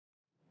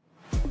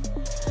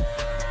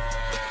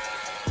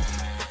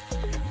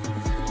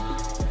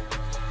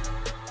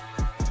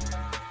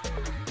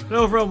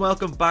Hello everyone,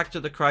 welcome back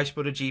to the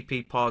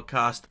MotoGP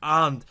Podcast,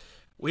 and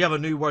we have a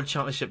new World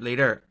Championship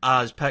leader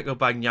as Pecco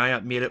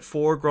Bagnaia made it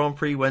 4 Grand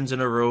Prix wins in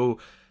a row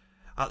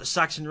at the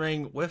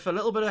Sachsenring with a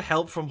little bit of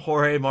help from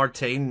Jorge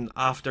Martin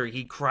after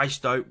he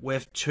crashed out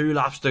with 2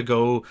 laps to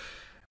go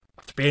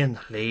after being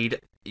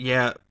lead.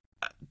 Yeah,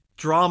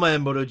 drama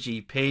in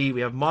MotoGP. We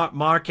have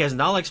Marquez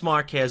and Alex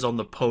Marquez on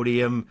the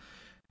podium.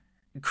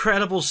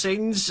 Incredible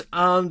scenes,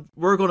 and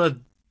we're going to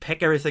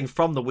pick everything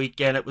from the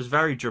weekend. It was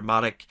very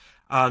dramatic.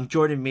 And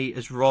joining me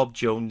is Rob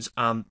Jones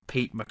and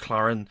Pete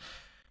McLaren.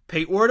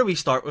 Pete, where do we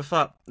start with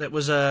that? It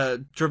was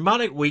a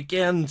dramatic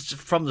weekend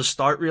from the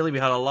start, really. We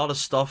had a lot of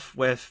stuff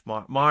with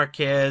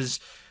Marquez,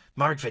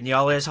 Marc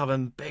Vinales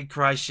having big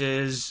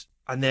crashes,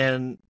 and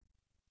then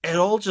it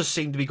all just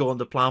seemed to be going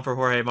to plan for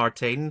Jorge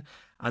Martin.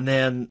 And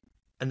then,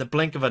 in the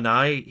blink of an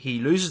eye, he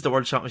loses the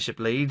World Championship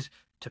lead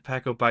to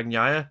Pecco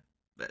Bagnaia.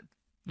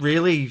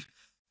 Really,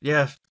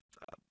 yeah,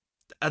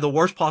 at the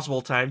worst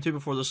possible time too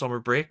before the summer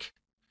break.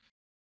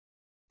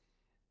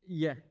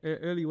 Yeah,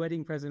 early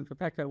wedding present for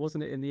Pecco,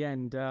 wasn't it, in the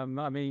end?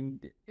 I mean,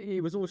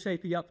 it was all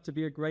shaping up to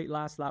be a great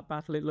last lap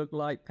battle, it looked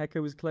like.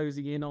 Pecco was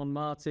closing in on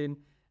Martin,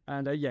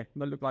 and it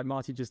looked like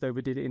Martin just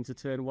overdid it into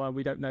turn 1.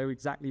 We don't know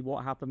exactly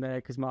what happened there,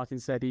 because Martin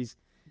said he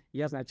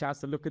hasn't had a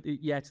chance to look at it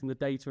yet and the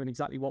data and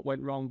exactly what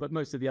went wrong, but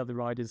most of the other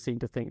riders seem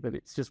to think that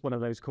it's just one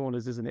of those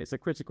corners, isn't it? It's a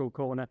critical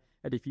corner,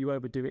 and if you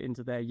overdo it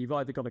into there, you've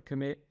either got to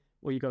commit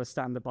or you've got to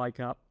stand the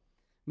bike up.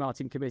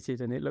 Martin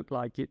committed, and it looked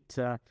like it,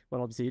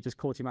 obviously it just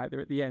caught him out there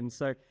at the end.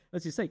 So,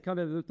 as you say, kind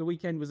of the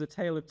weekend was a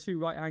tale of 2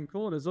 right-hand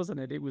corners, wasn't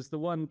it? It was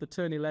the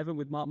turn 11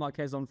 with Marc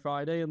Marquez on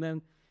Friday, and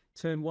then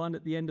turn 1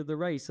 at the end of the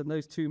race. And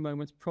those 2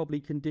 moments probably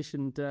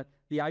conditioned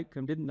the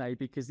outcome, didn't they?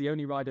 Because the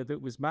only rider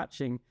that was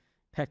matching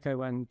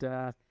Pecco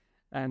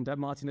and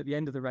Martin at the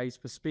end of the race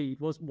for speed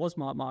was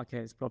Marc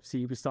Marquez. But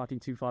obviously he was starting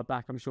too far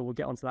back. I'm sure we'll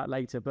get onto that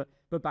later.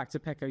 But back to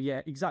Pecco,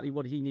 yeah, exactly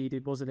what he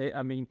needed, wasn't it?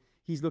 I mean,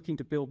 he's looking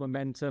to build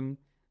momentum.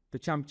 The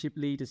championship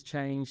lead has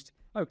changed.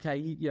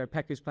 Okay,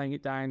 Pecco's playing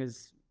it down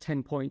as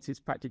 10 points. It's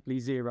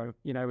practically 0,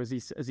 as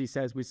he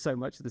says, with so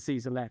much of the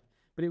season left.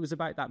 But it was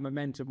about that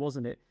momentum,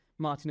 wasn't it?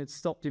 Martin had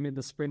stopped him in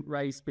the sprint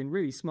race, been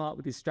really smart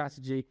with his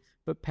strategy,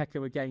 but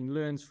Pecco again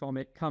learns from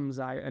it, comes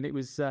out, and it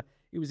was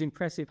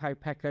impressive how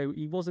Pecco,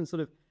 he wasn't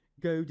sort of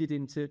goaded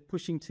into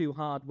pushing too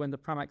hard when the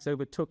Pramacs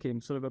overtook him,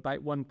 sort of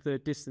about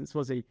 1/3 distance,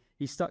 was he?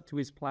 He stuck to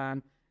his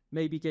plan,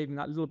 maybe gave him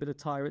that little bit of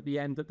tire at the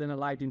end that then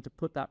allowed him to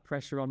put that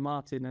pressure on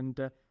Martin,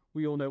 and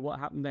we all know what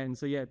happened then.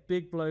 So yeah,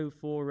 big blow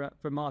for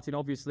Martin,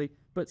 obviously,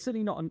 but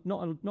certainly not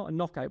a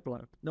knockout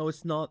blow. No,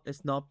 it's not.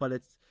 It's not. But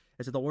it's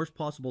at the worst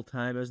possible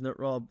time, isn't it,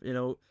 Rob?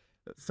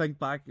 Think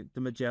back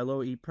to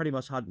Mugello. He pretty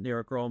much had near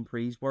a Grand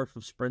Prix worth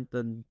of sprint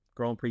and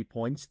Grand Prix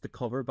points to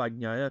cover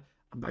Bagnaia,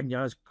 and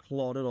Bagnaia's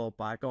clawed it all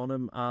back on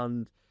him.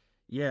 And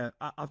yeah,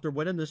 after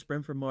winning the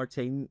sprint from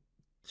Martin,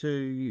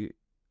 to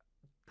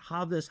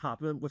have this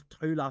happen with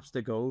 2 laps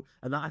to go,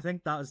 and I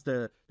think that's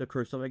the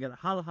crucial thing.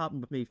 Had it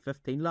happened with me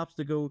 15 laps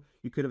to go,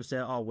 you could have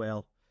said, oh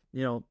well,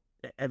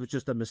 it was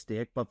just a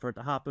mistake. But for it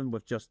to happen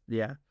with just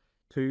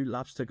 2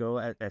 laps to go,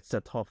 it's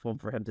a tough one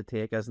for him to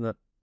take, isn't it?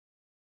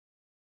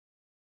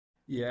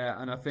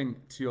 Yeah, and I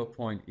think to your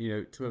point,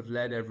 to have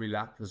led every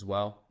lap as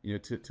well,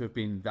 to have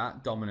been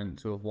that dominant,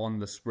 to have won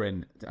the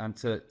sprint, and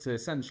to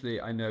essentially,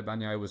 I know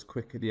Bagnaia was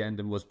quick at the end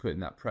and was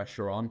putting that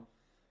pressure on.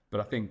 But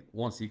I think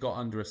once he got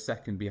under a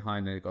second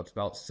behind and it got to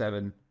about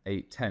 7,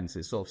 8 tenths,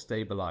 it sort of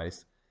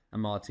stabilised.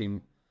 And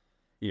Martin,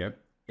 it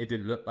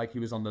didn't look like he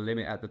was on the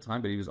limit at the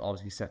time, but he was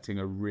obviously setting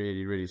a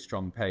really, really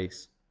strong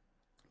pace.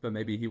 But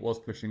maybe he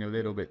was pushing a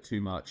little bit too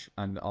much,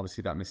 and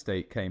obviously that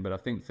mistake came. But I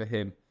think for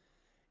him,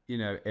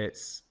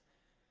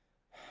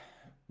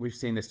 we've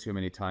seen this too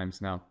many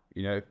times now.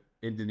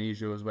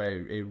 Indonesia was where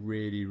it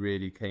really,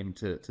 really came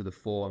to the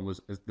fore and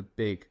was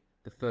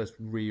the first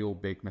real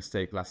big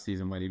mistake last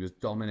season, when he was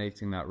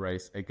dominating that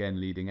race, again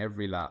leading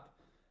every lap,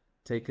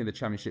 taking the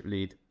championship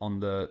lead on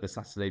the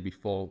Saturday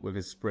before with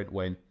his sprint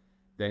win,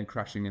 then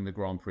crashing in the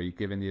Grand Prix,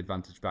 giving the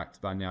advantage back to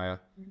Bagnaia,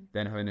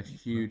 then having a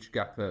huge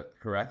gap at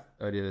Jerez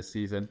earlier this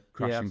season,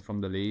 crashing from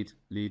the lead,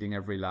 leading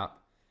every lap.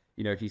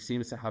 He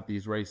seems to have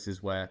these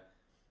races where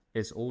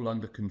it's all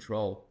under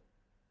control,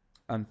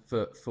 and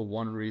for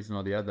one reason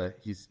or the other,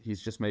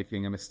 he's just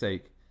making a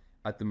mistake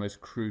at the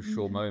most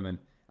crucial moment,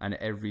 and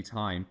every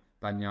time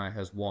Bagnaia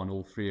has won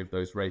all 3 of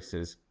those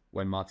races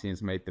when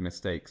Martin's made the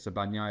mistake. So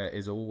Bagnaia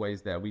is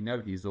always there. We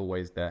know he's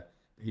always there.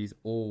 He's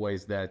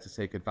always there to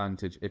take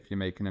advantage if you're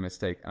making a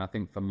mistake. And I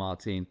think for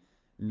Martin,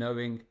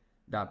 knowing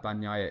that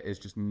Bagnaia is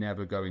just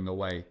never going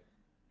away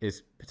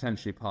is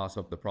potentially part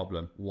of the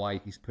problem. Why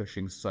he's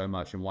pushing so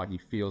much and why he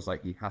feels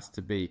like he has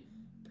to be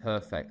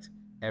perfect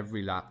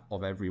every lap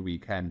of every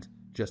weekend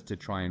just to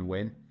try and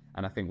win.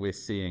 And I think we're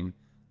seeing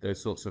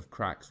those sorts of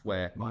cracks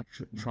where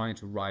trying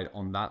to ride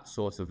on that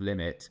sort of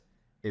limit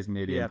is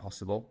nearly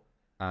impossible.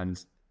 And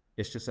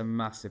it's just a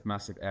massive,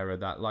 massive error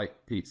that,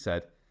 like Pete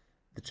said,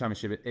 the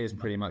championship is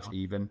pretty much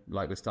even,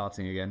 like we're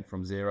starting again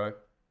from 0.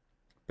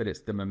 But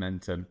it's the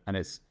momentum, and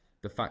it's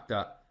the fact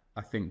that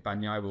I think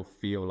Bagnaia will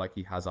feel like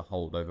he has a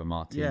hold over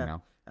Martin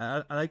now.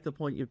 I like the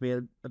point you've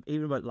made,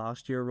 even about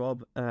last year,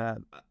 Rob.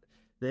 The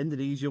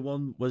Indonesia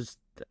one was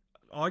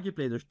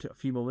arguably there's a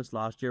few moments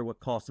last year what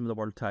cost him the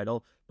world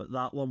title, but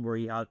that one where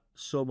he had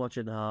so much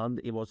in hand,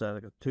 it was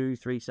like a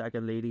 2-3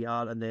 second lead he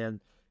had, and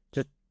then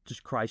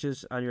just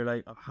crashes, and you're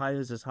like, how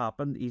has this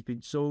happened? He's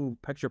been so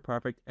picture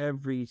perfect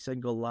every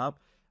single lap,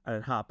 and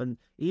it happened.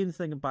 Even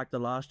thinking back to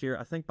last year,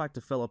 I think back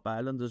to Phillip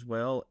Island as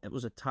well, it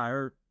was a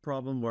tire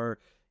problem where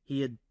he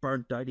had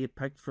burnt out. He had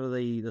picked for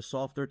the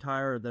softer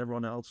tire, and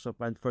everyone else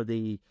went for I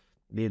think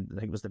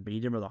it was the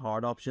medium or the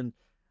hard option.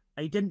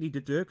 And he didn't need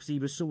to do it because he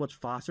was so much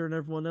faster than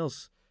everyone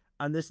else.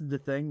 And this is the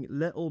thing,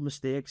 little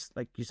mistakes,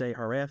 like you say,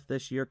 Jerez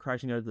this year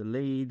crashing out of the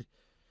lead.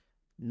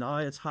 Now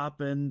it's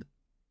happened.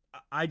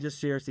 I just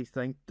seriously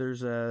think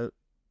there's a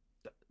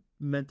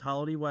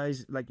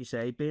mentality-wise, like you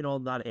say, being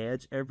on that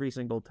edge every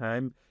single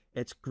time.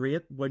 It's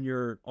great when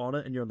you're on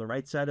it and you're on the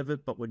right side of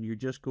it, but when you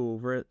just go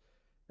over it,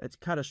 it's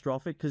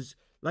catastrophic. Because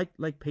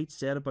like Pete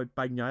said about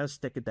Bagnaia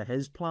sticking to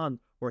his plan,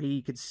 where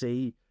he could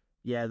see,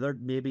 yeah, they're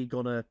maybe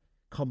gonna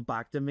come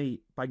back to me.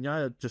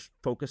 Bagnaia just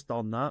focused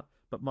on that,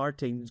 but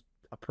Martin's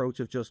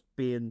approach of just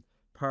being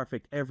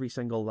perfect every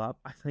single lap,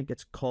 I think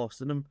it's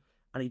costing him,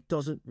 and he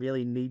doesn't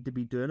really need to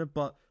be doing it.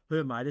 But who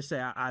am I to say?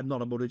 I'm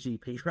not a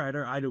MotoGP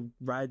rider. I don't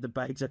ride the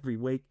bikes every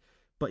week.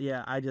 But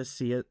yeah, I just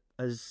see it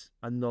as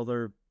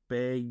another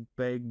big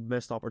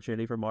missed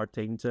opportunity for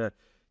Martin to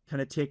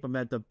kind of take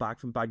momentum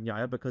back from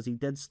Bagnaia, because he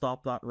did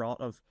stop that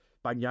rot of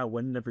Bagnaia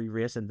winning every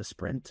race in the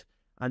sprint,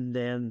 and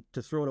then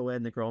to throw it away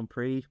in the Grand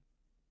Prix.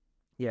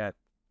 Yeah,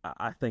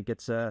 I think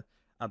it's a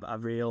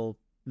real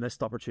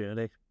missed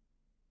opportunity.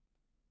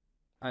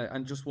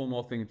 And just one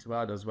more thing to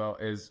add as well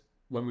is,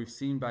 when we've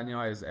seen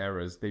Bagnaia's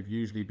errors, they've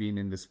usually been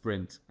in the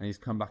sprint, and he's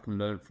come back and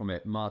learned from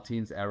it.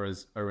 Martin's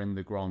errors are in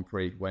the Grand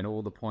Prix when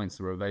all the points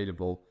are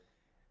available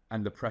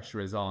and the pressure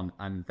is on,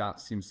 and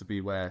that seems to be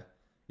where,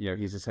 you know,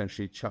 he's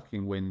essentially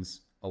chucking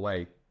wins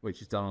away, which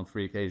he's done on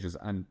 3 occasions.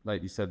 And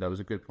like you said, there was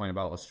a good point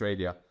about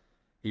Australia.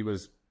 He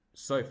was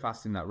so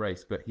fast in that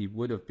race, but he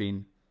would have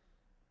been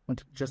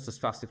just as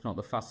fast, if not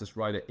the fastest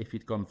rider, if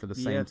he'd gone for the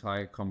same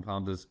tyre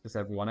compound as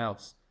everyone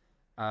else.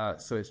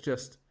 So it's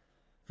just,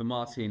 for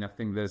Martin, I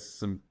think there's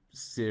some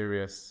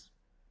serious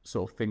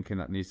sort of thinking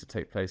that needs to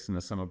take place in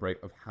the summer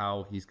break of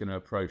how he's going to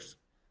approach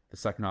the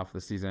second half of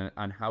the season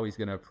and how he's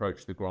going to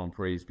approach the Grand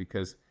Prix,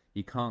 because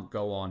he can't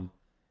go on,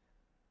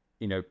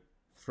 you know,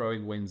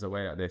 throwing wins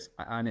away at this.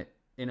 And it,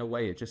 in a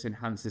way, it just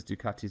enhances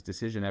Ducati's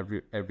decision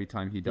every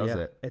time he does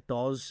it. It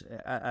does.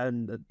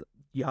 And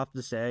you have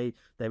to say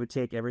they would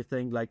take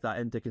everything like that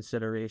into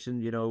consideration,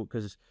 you know,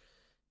 because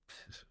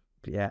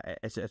yeah,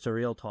 it's a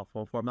real tough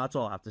one for him. That's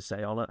all I have to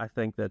say on it. I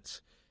think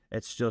that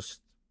it's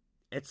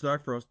there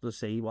for us to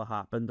see what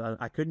happened. And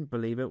I couldn't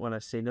believe it when I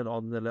seen it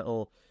on the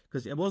little,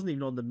 because it wasn't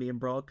even on the main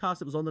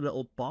broadcast, it was on the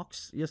little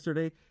box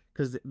yesterday,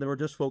 because they were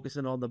just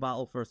focusing on the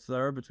battle for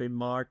third between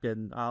Marc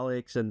and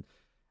Alex. And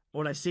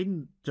when I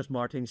seen just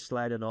Martin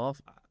sliding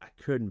off, I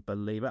couldn't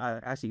believe it. I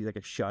actually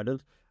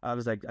shouted. I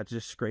was like, I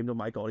just screamed, "Oh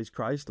my God, he's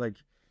Christ!" Like,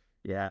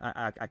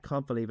 yeah, I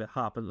can't believe it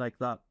happened like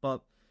that.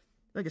 But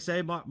like I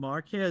say,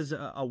 Marquez,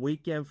 a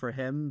weekend for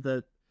him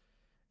that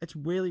it's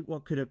really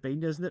what could have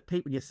been, isn't it,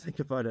 Pete? When you think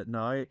about it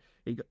now,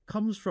 he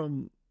comes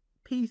from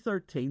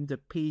P13 to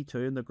P2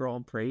 in the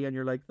Grand Prix, and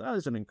you're like, that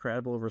is an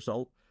incredible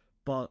result.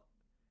 But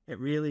it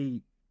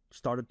really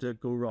started to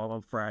go wrong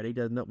on Friday,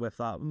 didn't it, with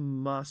that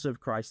massive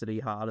crash that he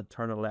had at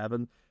turn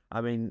 11. I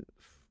mean,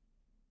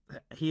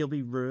 he'll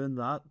be ruined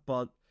that,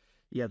 but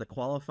yeah, the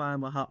qualifying,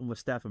 what happened with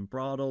Stefan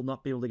Bradl,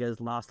 not being able to get his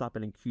last lap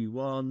in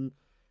Q1,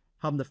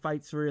 having to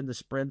fight through in the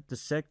sprint to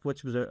 6th,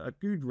 which was a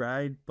good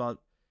ride, but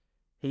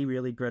he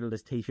really gritted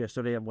his teeth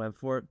yesterday and went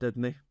for it,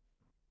 didn't he?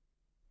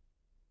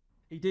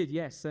 He did,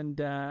 yes. And,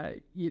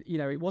 you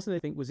know, it wasn't, I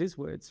think, was his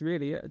words,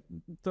 really.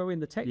 Throw in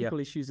the technical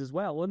issues as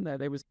well, wasn't there?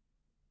 There was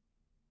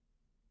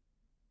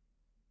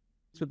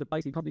with the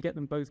bike, you probably get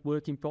them both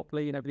working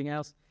properly and everything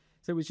else.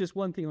 So it was just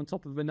one thing on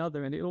top of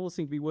another, and it all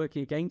seemed to be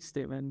working against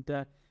him. And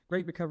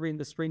great recovery in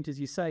the sprint, as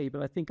you say,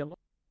 but I think a lot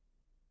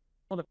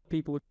of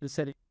people would have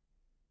said it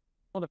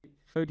on a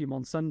podium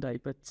on Sunday.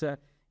 But,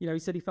 you know, he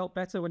said he felt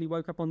better when he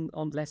woke up on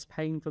less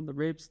pain from the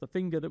ribs. The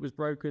finger that was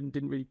broken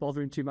didn't really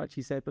bother him too much,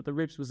 he said, but the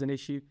ribs was an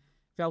issue.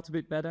 Felt a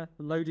bit better,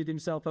 loaded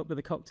himself up with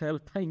a cocktail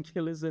of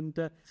painkillers,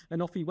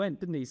 and off he went,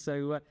 didn't he?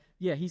 So,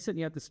 yeah, he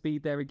certainly had the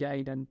speed there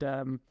again,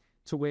 and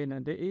to win.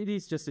 And it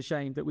is just a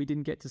shame that we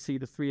didn't get to see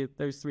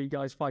those three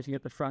guys fighting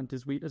at the front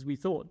as we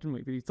thought, didn't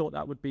we? We thought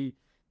that would be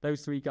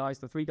those three guys,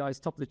 the three guys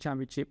top of the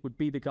championship would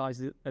be the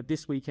guys of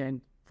this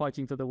weekend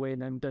fighting for the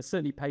win. And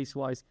certainly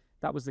pace-wise,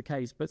 that was the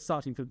case. But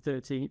starting from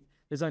 13th,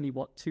 there's only,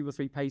 2 or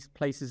 3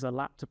 places a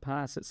lap to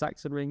pass at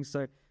Sachsenring.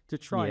 So to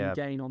try and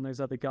gain on those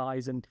other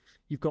guys, and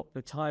you've got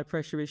the tyre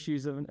pressure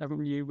issues,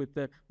 haven't you, with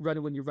the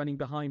runner when you're running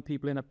behind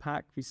people in a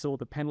pack. We saw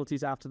the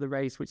penalties after the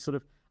race, which sort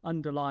of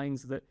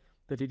underlines that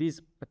it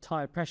is a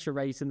tyre pressure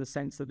race in the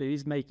sense that it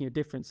is making a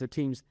difference. So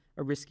teams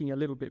are risking a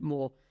little bit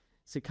more.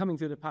 So coming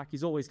through the pack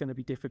is always going to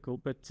be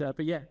difficult. But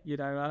yeah,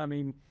 I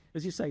mean,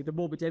 as you say, the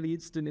Morbidelli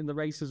incident in the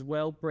race as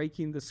well,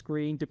 breaking the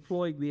screen,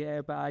 deploying the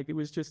airbag, it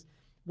was just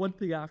one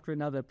thing after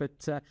another.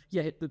 But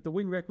yeah, the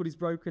win record is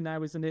broken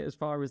now, isn't it? As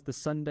far as the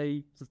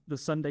Sunday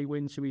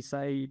win, shall we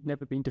say,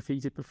 never been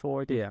defeated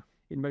before in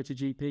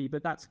MotoGP,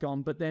 but that's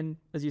gone. But then,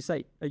 as you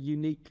say, a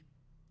unique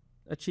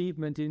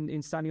achievement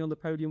in standing on the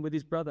podium with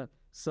his brother.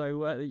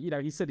 So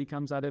he said he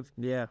comes out of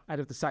the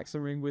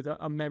Sachsenring with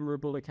a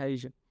memorable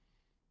occasion.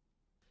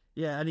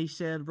 Yeah, and he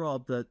said,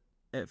 Rob, that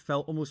it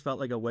almost felt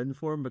like a win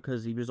for him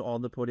because he was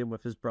on the podium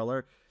with his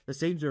brother. The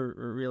scenes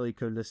are really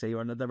cool to see,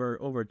 and they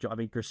were over. I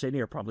mean, Gresini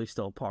are probably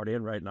still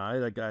partying right now.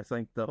 Like, I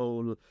think the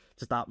whole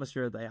just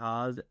atmosphere they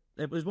had,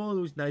 it was one of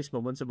those nice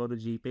moments about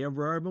MotoGP, a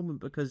rare moment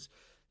because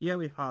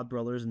we've had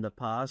brothers in the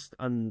past,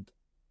 and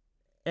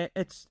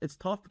it's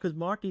tough because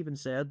Mark even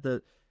said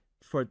that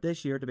for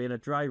this year to be in a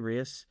dry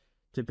race,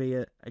 to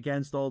be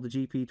against all the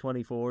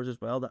GP24s as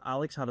well, that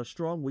Alex had a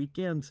strong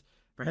weekend.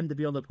 For him to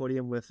be on the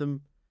podium with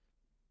him,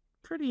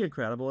 pretty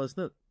incredible,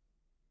 isn't it?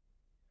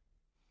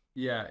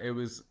 Yeah, it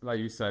was, like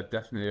you said,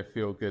 definitely a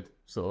feel-good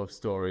sort of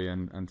story,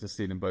 and to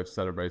see them both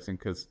celebrating,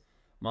 because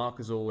Marc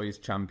has always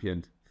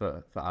championed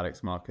for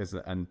Alex Marquez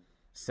and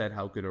said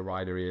how good a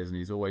rider he is, and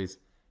you've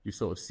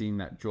sort of seen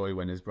that joy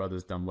when his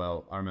brother's done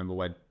well. I remember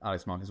when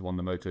Alex Marquez won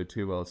the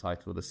Moto2 World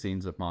title, the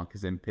scenes of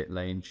Marquez in pit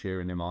lane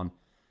cheering him on.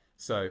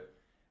 So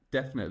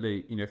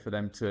definitely, for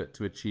them to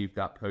achieve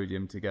that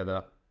podium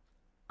together,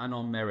 and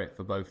on merit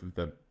for both of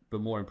them, but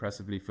more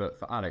impressively for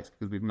Alex,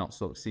 because we've not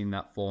sort of seen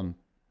that form.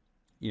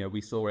 We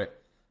saw it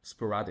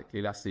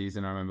sporadically last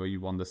season. I remember you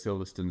won the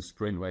Silverstone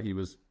Sprint where he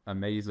was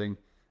amazing.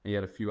 He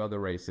had a few other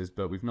races,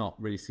 but we've not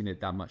really seen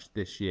it that much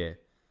this year.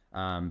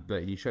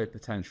 But he showed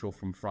potential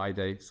from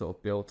Friday, sort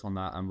of built on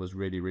that and was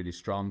really, really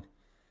strong.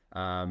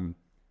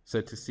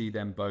 So to see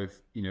them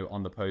both,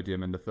 on the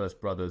podium, and the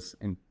first brothers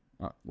in,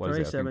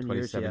 27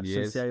 years,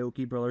 since the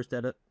Aoki brothers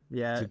did it.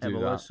 Yeah,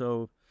 Imola,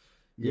 so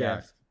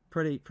yeah.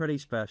 Pretty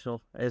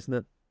special, isn't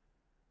it?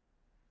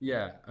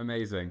 Yeah,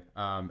 amazing.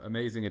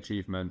 Amazing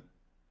achievement.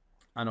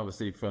 And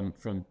obviously from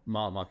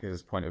Marc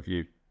Marquez's point of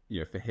view,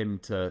 for him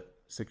to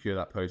secure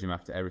that podium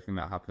after everything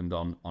that happened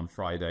on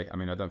Friday. I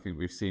mean, I don't think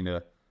we've seen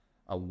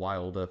a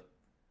wilder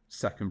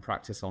second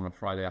practice on a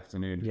Friday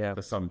afternoon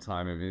for some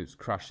time. I mean, it was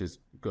crashes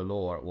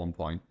galore at one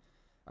point.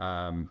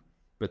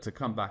 But to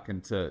come back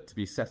and to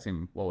be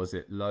setting,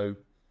 low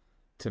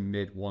to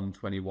mid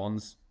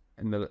 121s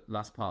in the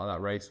last part of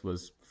that race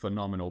was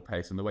phenomenal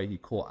pace. And the way he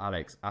caught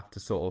Alex after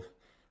sort of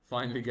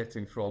finally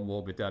getting from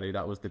Morbidelli,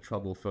 that was the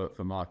trouble for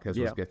Marquez,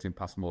 was getting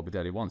past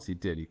Morbidelli. Once he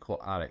did, he caught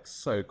Alex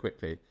so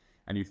quickly,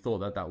 and you thought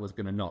that was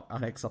going to knock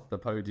Alex off the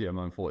podium,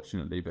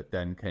 unfortunately. But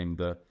then came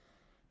the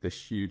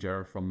huge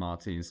error from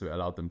Martin, so it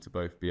allowed them to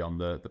both be on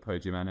the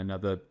podium, and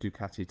another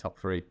Ducati top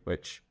three,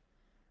 which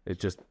is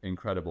just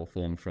incredible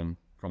form from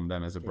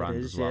them as a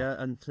brand as well. Yeah,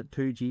 and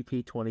two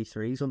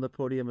GP23s on the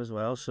podium as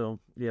well.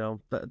 So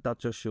that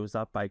just shows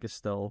that bike is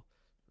still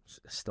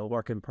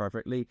working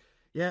perfectly.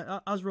 Yeah,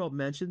 as Rob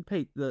mentioned,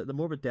 Pete, the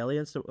Morbidelli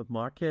incident with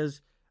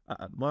Marquez,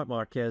 Marc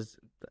Marquez,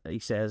 he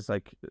says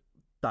like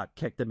that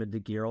kicked him into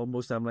gear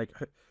almost. I'm like,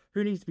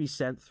 who needs to be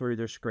sent through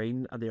their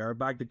screen and the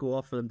airbag to go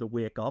off for them to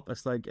wake up?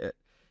 It's like,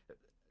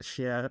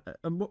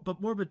 but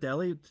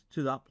Morbidelli,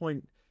 to that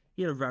point,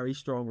 he had a very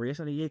strong race,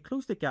 and he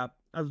closed the gap.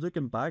 I was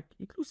looking back,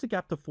 he closed the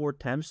gap to 4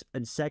 attempts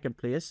in second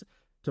place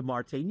to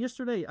Martin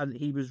yesterday, and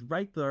he was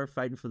right there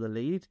fighting for the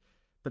lead,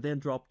 but then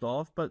dropped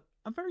off. But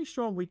a very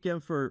strong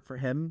weekend for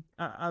him.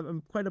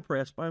 I'm quite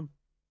impressed by him.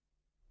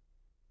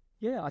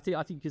 Yeah, I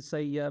think you could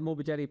say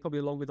Morbidelli, probably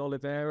along with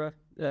Oliveira,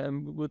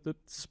 were the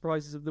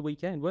surprises of the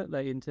weekend, weren't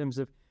they, in terms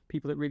of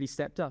people that really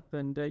stepped up.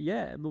 And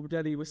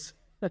Morbidelli was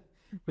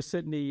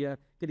certainly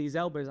getting his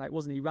elbows out,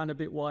 wasn't he? He ran a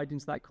bit wide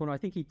into that corner. I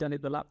think he'd done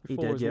it the lap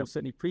before as well,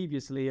 certainly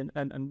previously,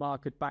 and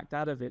Marc had backed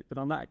out of it. But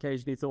on that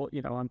occasion, he thought,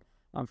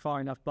 I'm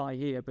far enough by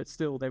here, but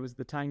still there was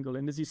the tangle.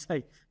 And as you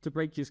say, to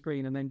break your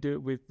screen and then do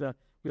it with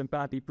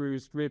badly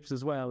bruised ribs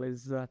as well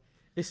is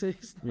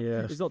it's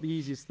not the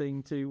easiest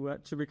thing to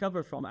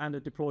recover from, and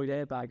a deployed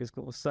airbag, of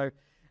course. So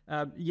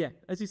as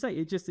you say,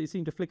 it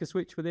seemed to flick a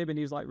switch with him, and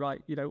he was like,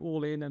 right,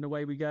 all in and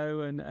away we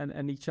go,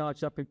 and he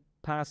charged up and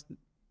passed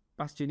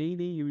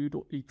Bastianini,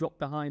 he dropped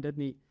behind,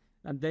 hadn't he?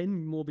 And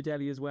then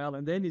Morbidelli as well,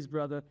 and then his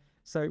brother.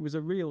 So it was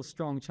a real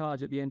strong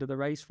charge at the end of the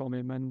race from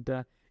him,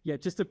 and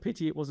just a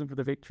pity it wasn't for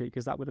the victory,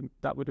 because that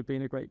would have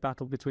been a great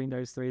battle between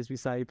those three, as we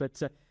say. But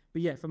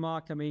yeah, for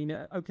Marc, I mean,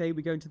 okay,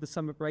 we go into the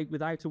summer break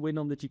without a win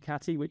on the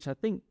Ducati, which I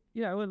think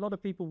a lot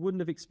of people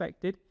wouldn't have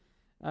expected.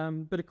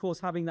 But of course,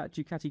 having that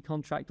Ducati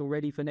contract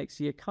already for next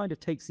year kind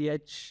of takes the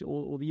edge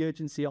or the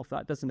urgency off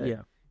that, doesn't it?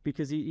 Yeah.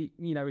 Because he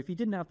if he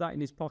didn't have that in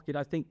his pocket,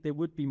 I think there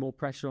would be more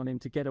pressure on him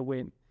to get a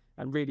win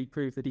and really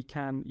prove that he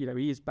can.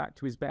 He is back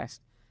to his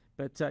best.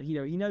 But he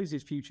knows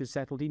his future's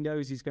settled. He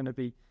knows he's going to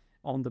be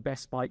on the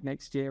best bike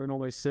next year, and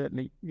almost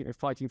certainly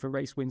fighting for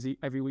race wins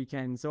every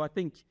weekend. So I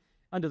think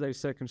under those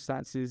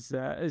circumstances,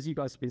 as you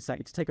guys have been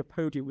saying, to take a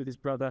podium with his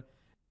brother,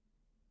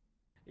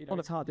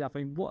 it's hard enough. I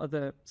mean, what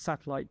other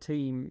satellite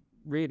team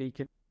really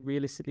can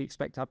realistically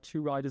expect to have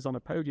 2 riders on a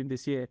podium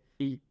this year,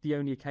 the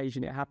only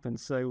occasion it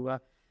happens. So,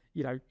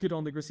 good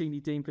on the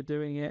Gresini team for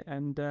doing it,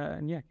 and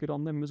yeah, good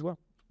on them as well.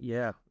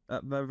 Yeah,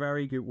 a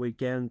very good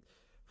weekend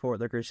for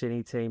the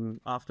Gresini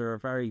team after a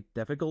very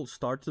difficult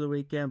start to the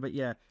weekend. But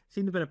yeah,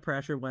 seemed a bit of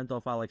pressure went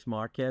off Alex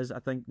Marquez. I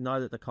think now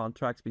that the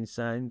contract's been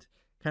signed,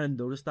 kind of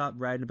noticed that,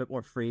 riding a bit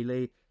more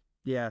freely.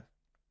 Yeah,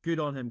 good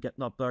on him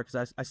getting up there,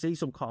 because I see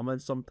some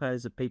comments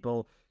sometimes that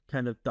people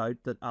kind of doubt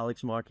that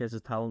Alex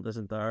Marquez's talent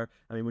isn't there.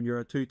 I mean, when you're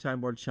a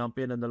 2-time world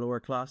champion in the lower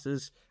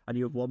classes and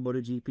you have won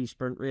MotoGP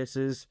sprint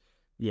races,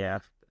 yeah,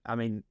 I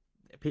mean,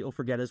 people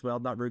forget as well,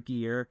 that rookie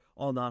year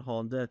on that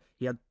Honda,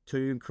 he had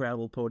 2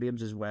 incredible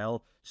podiums as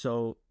well.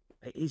 So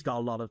he's got a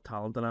lot of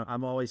talent, and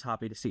I'm always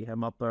happy to see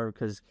him up there,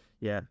 because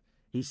yeah,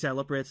 he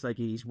celebrates like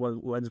he's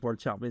wins world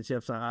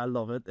championships, and I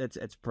love it.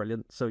 It's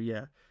brilliant. So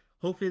yeah,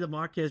 hopefully the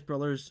Marquez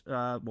brothers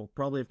will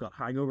probably have got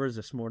hangovers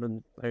this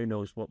morning. Who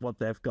knows what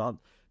they've got.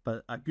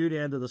 But a good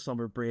end of the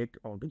summer break,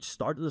 or a good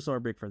start of the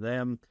summer break for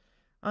them.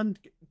 And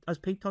as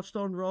Pete touched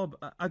on, Rob,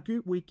 a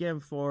good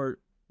weekend for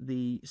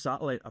the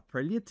Satellite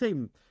Aprilia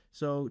team.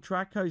 So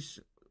Trackhouse,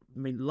 I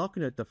mean,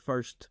 looking at the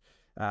first,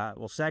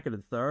 second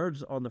and third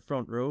on the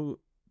front row,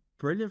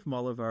 brilliant from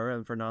Oliveira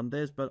and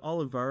Fernandez, but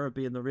Oliveira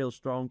being the real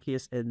strong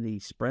case in the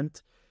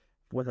sprint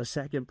with a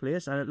second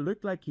place. And it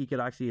looked like he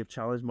could actually have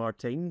challenged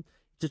Martin,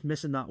 just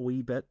missing that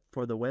wee bit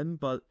for the win.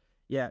 But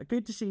yeah,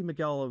 good to see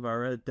Miguel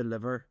Oliveira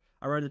deliver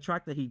around a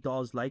track that he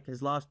does like.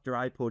 His last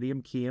dry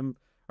podium came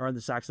around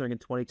the Sachsenring in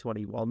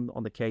 2021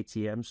 on the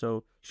KTM,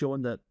 so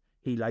showing that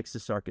he likes the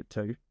circuit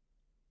too.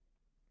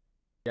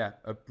 Yeah,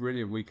 a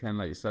brilliant weekend,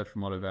 like you said,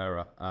 from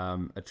Oliveira.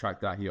 A track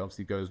that he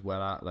obviously goes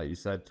well at, like you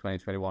said,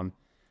 2021.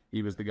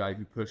 He was the guy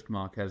who pushed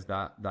Marquez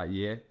that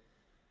year.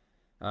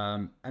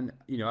 And,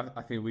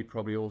 I think we'd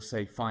probably all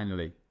say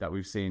finally that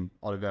we've seen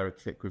Oliveira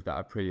click with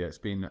that Aprilia. It's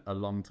been a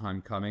long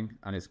time coming,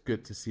 and it's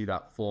good to see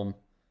that form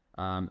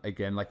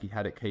again, like he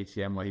had at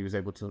KTM, where he was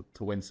able to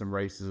win some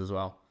races as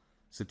well.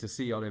 So to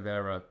see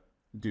Oliveira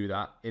do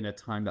that in a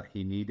time that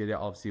he needed it,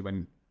 obviously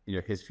when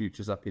his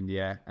future's up in the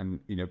air, and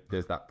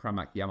there's that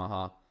Pramac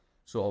Yamaha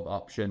sort of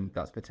option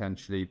that's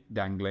potentially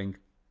dangling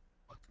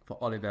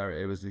for Oliveira.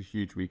 It was a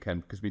huge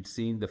weekend because we'd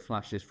seen the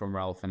flashes from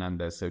Raul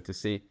Fernandez. So to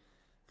see,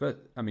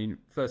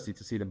 firstly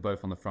to see them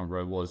both on the front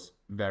row was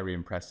very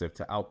impressive.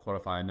 To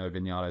out-qualify, I know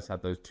Vinales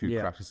had those 2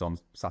 crashes on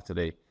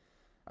Saturday,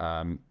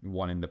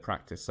 one in the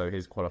practice, so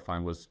his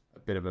qualifying was a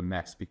bit of a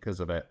mess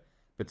because of it.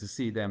 But to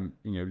see them,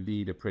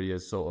 lead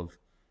Aprilia's sort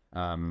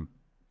of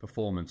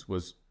performance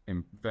was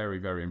very,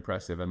 very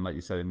impressive. And like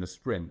you said, in the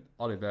sprint,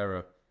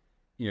 Oliveira,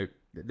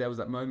 there was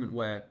that moment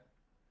where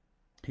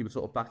he was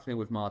sort of battling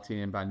with Martin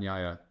and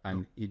Bagnaia,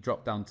 and he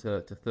dropped down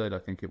to third, I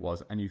think it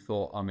was, and you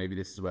thought, oh, maybe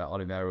this is where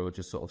Oliveira would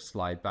just sort of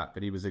slide back,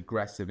 but he was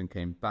aggressive and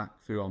came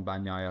back through on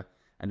Bagnaia.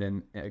 And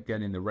then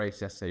again in the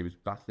race yesterday, he was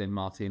battling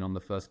Martin on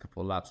the first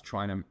couple of laps,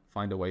 trying to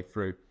find a way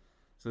through.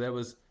 So there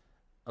was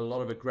a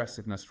lot of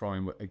aggressiveness from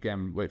him,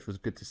 again, which was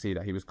good to see,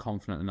 that he was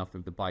confident enough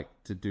with the bike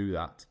to do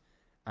that.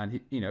 And,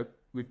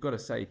 we've got to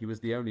say, he was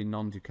the only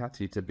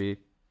non-Ducati to be,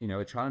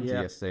 a challenger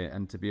yesterday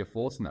and to be a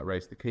force in that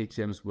race. The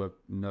KTMs were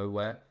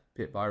nowhere.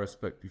 Pit Byra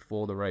spoke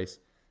before the race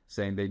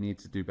saying they need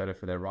to do better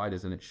for their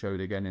riders, and it showed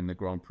again in the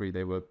Grand Prix.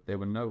 They were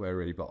nowhere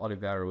really, but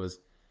Oliveira was,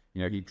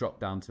 he dropped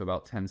down to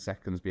about 10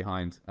 seconds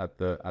behind at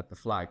the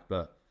flag,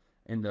 but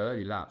in the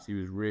early laps he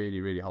was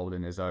really, really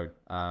holding his own,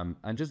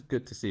 and just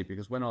good to see,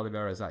 because when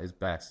Oliveira is at his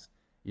best,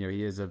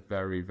 he is a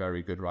very,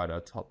 very good rider,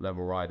 a top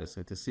level rider.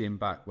 So to see him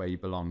back where he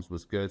belongs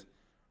was good.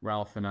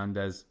 Raul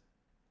Fernandez,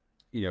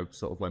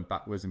 sort of went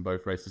backwards in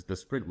both races. The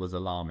sprint was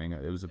alarming.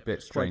 It was a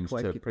bit strange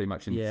to pretty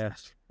much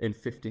in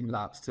 15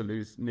 laps to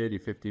lose nearly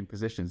 15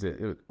 positions.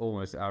 It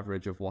almost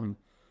average of one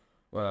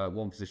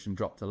position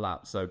dropped a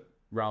lap. So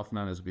Raul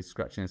Fernandez will be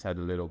scratching his head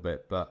a little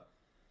bit, but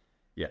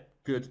yeah,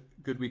 good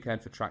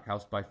weekend for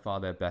Trackhouse. By far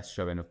their best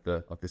showing of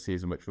the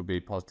season, which will be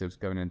positives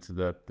going into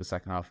the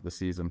second half of the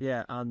season.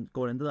 Yeah, and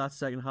going into that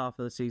second half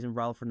of the season,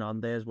 Raul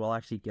Fernandez will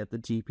actually get the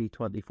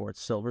GP24 at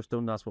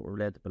Silverstone. That's what we're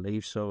led to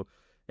believe. So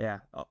yeah,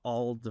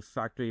 all the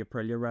factory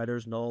Aprilia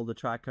riders and all the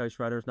Trackhouse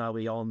riders now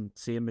be on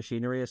same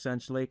machinery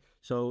essentially.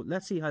 So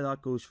let's see how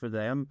that goes for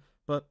them.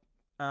 But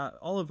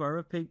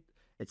Oliveira, Pete,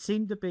 it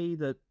seemed to be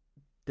that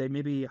they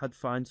maybe had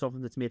found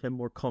something that's made him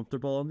more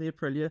comfortable on the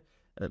Aprilia.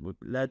 It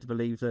led to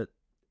believe that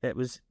it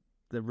was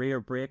the rear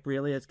brake,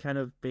 really. It's kind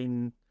of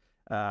been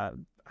a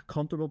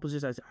comfortable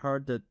position. I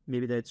heard that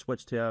maybe they'd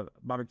switched to a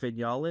Maverick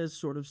Vinales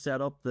sort of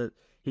setup, that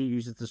he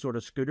uses the sort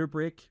of scooter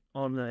brake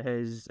on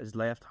his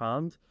left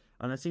hand.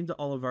 And it seems that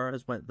Oliveira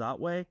has went that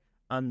way,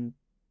 and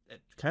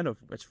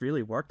it's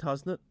really worked,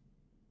 hasn't it?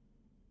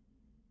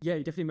 Yeah,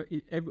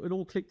 it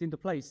all clicked into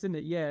place, didn't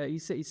it? Yeah,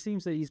 it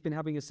seems that he's been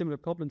having a similar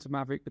problem to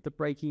Maverick with the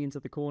braking into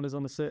the corners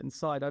on a certain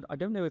side. I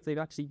don't know if they've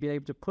actually been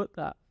able to put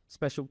that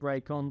special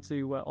brake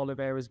onto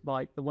Oliveira's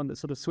bike, the one that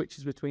sort of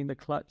switches between the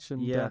clutch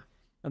and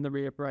the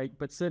rear brake.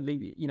 But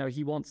certainly,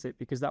 he wants it,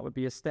 because that would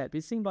be a step.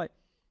 It seemed like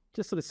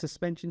just sort of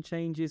suspension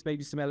changes,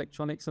 maybe some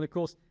electronics, and of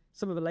course,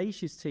 some of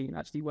Aleix's team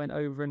actually went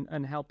over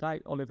and helped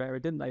out Oliveira,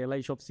 didn't they?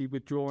 Aleix obviously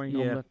withdrawing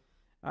on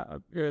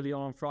the, early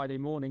on Friday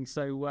morning.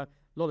 So a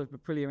lot of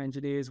Aprilia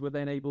engineers were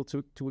then able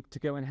to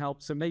go and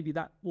help. So maybe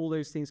that all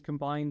those things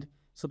combined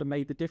sort of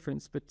made the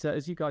difference. But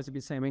as you guys have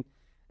been saying, I mean,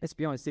 let's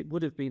be honest, it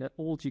would have been an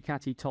all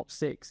Ducati top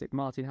 6 if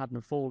Martin hadn't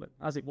have fallen.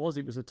 As it was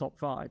a top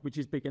 5, which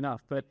is big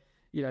enough. But,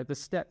 you know, the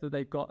step that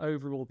they've got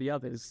over all the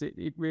others,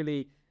 it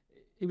really...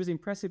 It was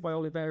impressive by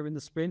Oliveira in the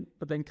sprint,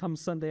 but then come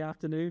Sunday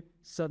afternoon,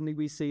 suddenly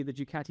we see the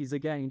Ducatis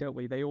again, don't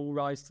we? They all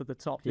rise to the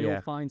top. They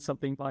all find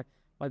something by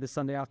the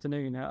Sunday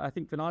afternoon. I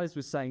think Vinales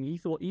was saying he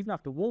thought even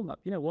after warm-up,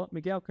 you know what,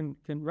 Miguel can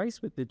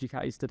race with the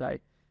Ducatis today.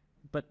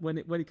 But when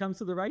it comes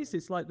to the race,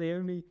 it's like they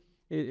only...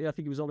 I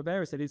think it was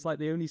Oliveira said, it's like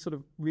they only sort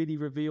of really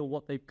reveal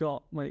what they've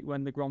got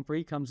when the Grand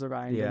Prix comes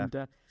around. Yeah.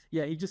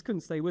 And he just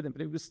couldn't stay with him.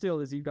 But it was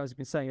still, as you guys have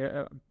been saying,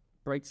 a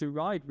breakthrough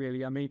ride,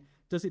 really. I mean,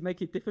 does it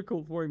make it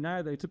difficult for him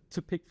now, though,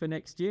 to pick for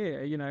next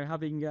year? You know,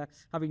 having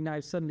now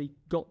suddenly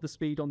got the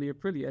speed on the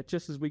Aprilia,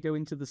 just as we go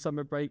into the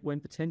summer break when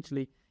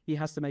potentially he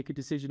has to make a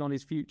decision on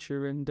his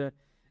future. And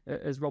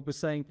as Rob was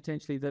saying,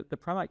 potentially the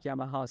Pramac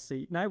Yamaha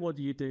seat. Now, what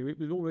do? It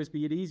would always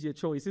be an easier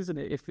choice, isn't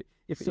it?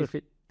 If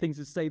things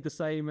had stayed the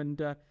same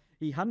and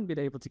he hadn't been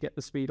able to get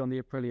the speed on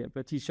the Aprilia,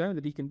 but he's shown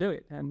that he can do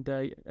it. And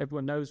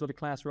everyone knows what a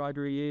class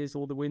rider he is,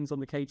 all the wins on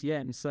the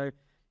KTM. So,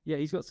 yeah,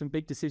 he's got some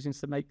big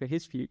decisions to make for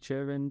his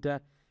future. And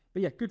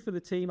but yeah, good for the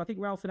team. I think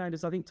Raul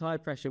Fernandez, tyre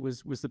pressure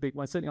was the big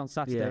one. Certainly on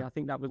Saturday, Yeah. I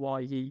think that was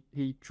why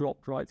he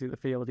dropped right through the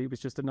field. He was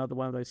just another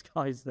one of those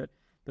guys that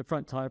the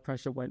front tyre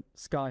pressure went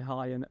sky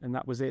high and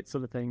that was it,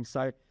 sort of thing.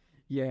 So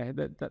yeah,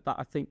 that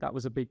I think that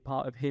was a big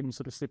part of him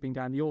sort of slipping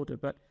down the order.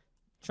 But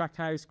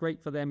Trackhouse,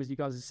 great for them, as you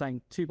guys are saying,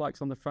 2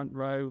 bikes on the front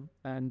row,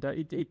 and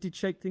it did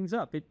shake things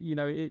up.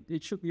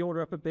 It shook the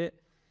order up a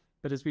bit.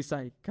 But as we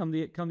say, come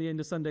the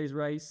end of Sunday's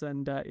race,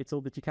 and it's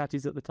all the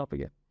Ducatis at the top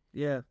again.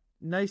 Yeah,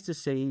 nice to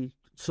see.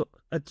 So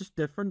just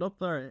different up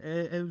there.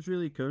 It was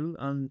really cool,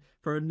 and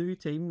for a new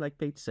team, like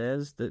Pete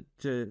says, that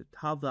to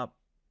have that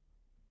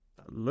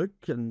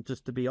look and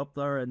just to be up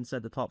there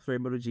inside the top 3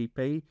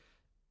 MotoGP,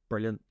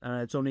 brilliant.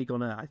 And it's only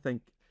gonna, I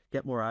think,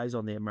 get more eyes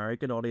on the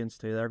American audience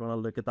too. They're gonna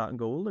look at that and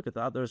go, oh, "Look at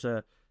that! There's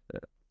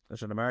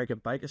an American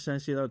bike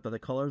essentially there. The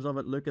colors of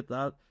it. Look at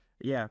that."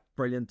 Yeah,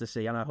 brilliant to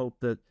see, and I hope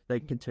that they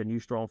continue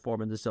strong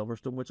form in the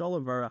Silverstone, which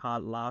Oliveira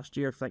had last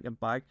year. Thinking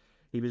back,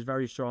 he was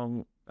very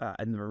strong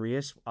in the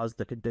race as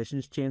the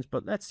conditions changed,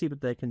 but let's see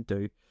what they can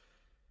do.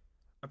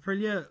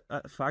 Aprilia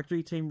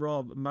factory team,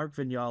 Rob, Marc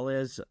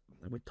Vinales,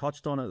 we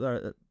touched on it there.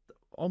 It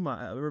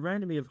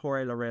reminded me of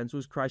Jorge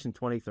Lorenzo's crash in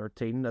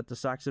 2013 at the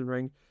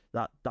Sachsenring.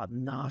 That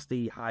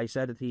nasty high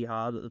set that he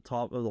had at the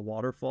top of the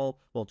waterfall,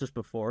 well, just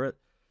before it,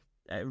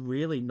 it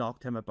really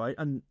knocked him about.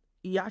 And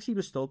he actually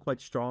was still quite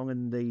strong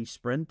in the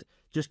sprint,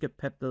 just get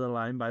pipped to the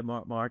line by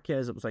Marc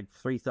Marquez. It was like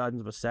 0.03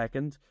 of a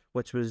second,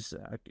 which was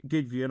a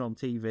good viewing on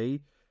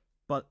TV.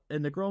 But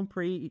in the Grand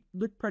Prix, he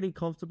looked pretty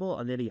comfortable,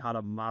 and then he had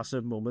a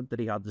massive moment that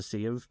he had to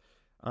save.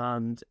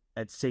 And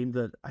it seemed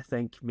that, I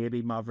think,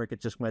 maybe Maverick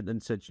had just went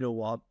and said, you know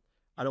what,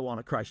 I don't want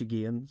to crash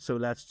again, so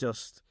let's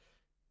just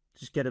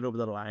get it over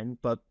the line.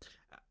 But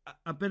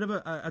a bit of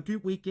a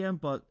good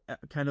weekend, but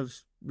kind of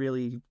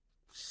really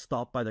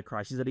stopped by the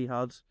crashes that he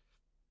had.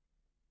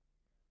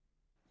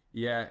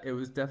 Yeah, it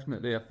was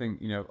definitely, I think,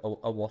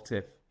 a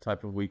what-if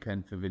type of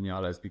weekend for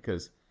Vinales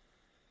because,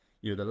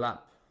 the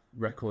lap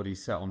record he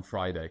set on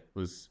Friday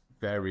was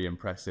very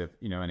impressive.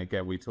 And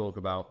again, we talk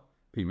about,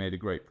 Pete made a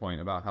great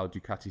point about how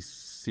Ducati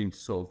seemed to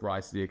sort of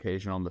rise to the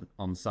occasion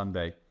on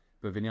Sunday.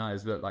 But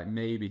Vinales looked like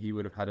maybe he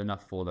would have had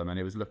enough for them, and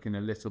it was looking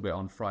a little bit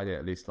on Friday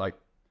at least like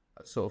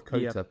a sort of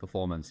Kota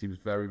performance. He was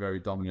very, very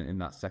dominant in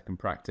that second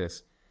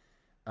practice,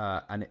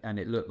 and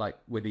it looked like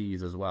with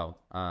ease as well.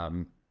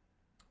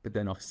 But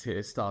then obviously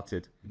it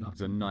was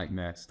a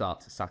nightmare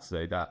start to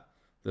Saturday. That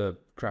the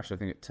crash, I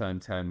think at turn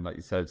 10, like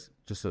you said,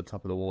 just at the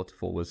top of the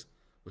waterfall was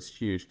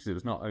huge because it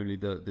was not only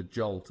the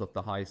jolt off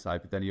the high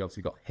side, but then he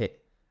obviously got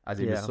hit as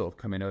he was sort of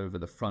coming over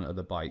the front of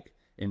the bike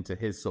into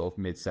his sort of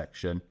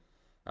midsection.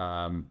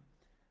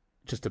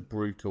 Just a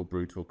brutal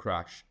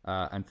crash.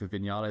 And for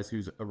Vinales,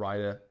 who's a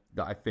rider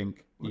that I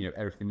think,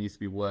 everything needs to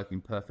be working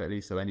perfectly.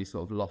 So any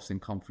sort of loss in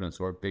confidence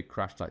or a big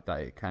crash like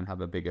that, it can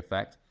have a big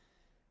effect.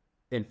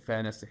 In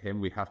fairness to him,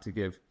 we have to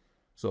give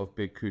sort of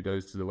big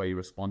kudos to the way he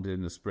responded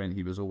in the sprint.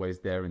 He was always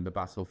there in the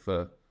battle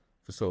for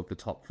sort of the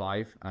top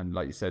 5. And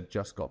like you said,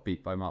 just got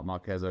beat by Marc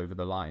Marquez over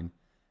the line.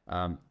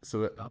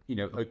 So,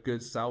 a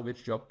good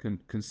salvage job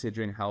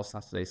considering how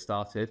Saturday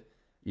started.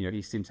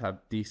 He seemed to have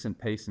decent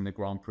pace in the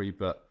Grand Prix,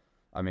 but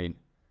I mean,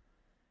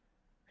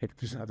 I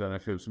don't know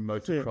if it was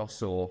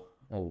motocross or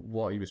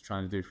what he was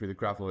trying to do through the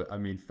gravel. I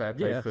mean, fair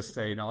play for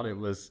staying on. It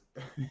was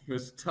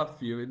tough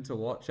viewing to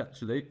watch,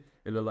 actually.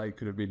 It looked like it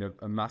could have been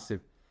a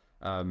massive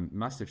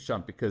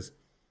shunt because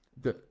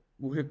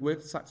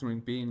with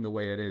Sachsenring being the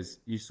way it is,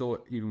 you saw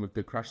it even with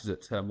the crashes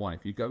at turn 1.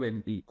 If you go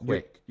in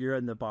quick, you're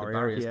in the barrier. The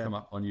barriers come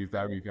up on you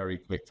very, very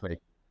quickly.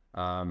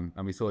 And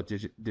we saw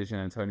Di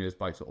Giannantonio's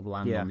bike sort of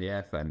land on the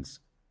air fence.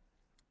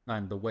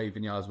 And the way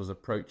Vinales was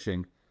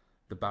approaching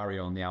the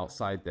barrier on the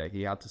outside there.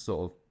 He had to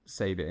sort of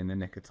save it in the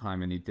nick of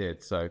time, and he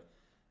did. So,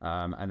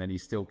 and then he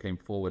still came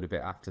forward a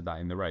bit after that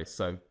in the race.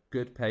 So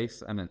good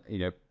pace and,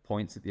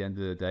 points at the end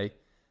of the day.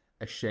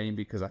 A shame,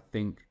 because I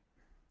think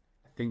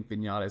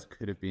Vinales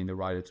could have been the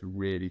rider to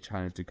really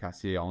challenge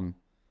Ducati on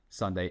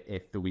Sunday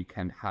if the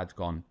weekend had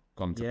gone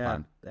to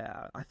plan.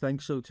 Yeah, I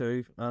think so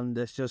too. And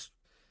it's just,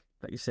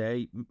 like you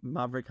say,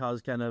 Maverick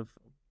has kind of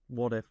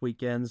what if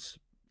weekends.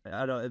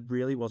 I don't. It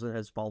really wasn't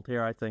his fault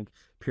here. I think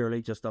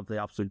purely just of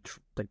the absolute,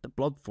 the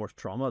blood force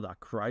trauma, that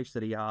crash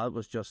that he had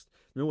was just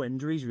no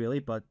injuries really,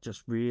 but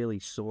just really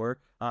sore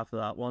after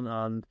that one.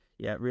 And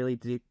yeah, it really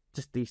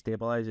just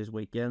destabilized his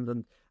weekend.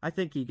 And I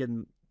think he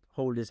can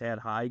hold his head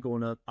high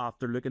going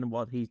after looking at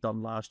what he's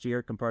done last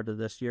year compared to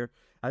this year.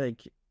 I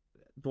think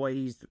the way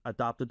he's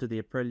adapted to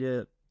the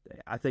Aprilia,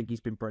 I think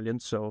he's been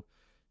brilliant. So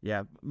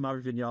yeah,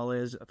 Maverick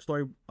Vinales, a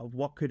story of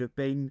what could have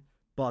been,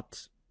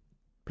 but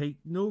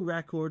no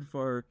record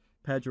for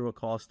Pedro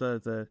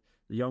Acosta, the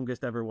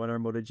youngest ever winner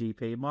of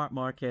MotoGP. Marc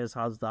Marquez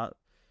has that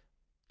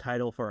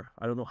title for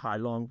I don't know how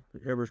long.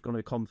 Whoever's going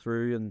to come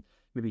through and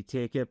maybe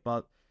take it.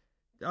 But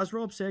as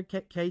Rob said,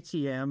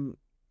 KTM,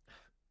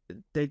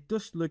 they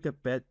just look a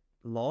bit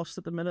lost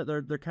at the minute.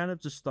 They're kind of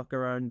just stuck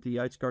around the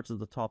outskirts of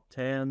the top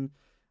 10,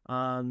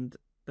 and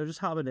they're just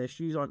having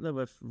issues, aren't they,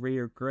 with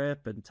rear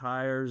grip and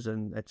tires,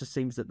 and it just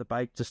seems that the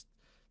bike just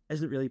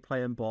isn't really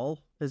playing ball,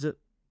 is it?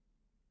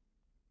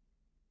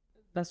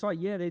 That's right,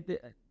 yeah.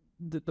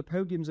 The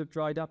podiums have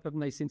dried up, haven't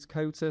they, since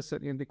Cota,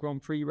 certainly in the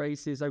Grand Prix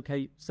races.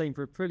 Okay, same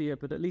for Aprilia,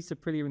 but at least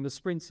Aprilia in the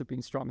sprints have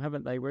been strong,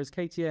 haven't they? Whereas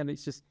KTM,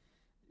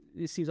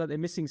 it seems like they're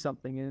missing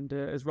something. And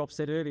as Rob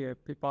said earlier,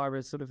 Pit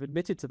Byra sort of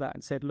admitted to that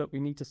and said, look, we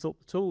need to sort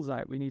the tools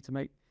out. We need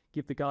to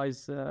give the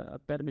guys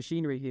a better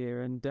machinery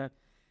here. And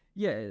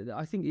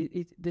I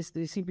think they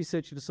seem to be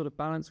searching for sort of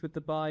balance with the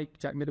bike.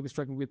 Jack Miller was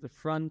struggling with the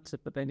front,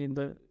 but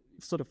then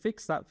sort of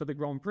fixed that for the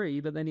Grand Prix,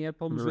 but then he had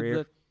problems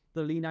with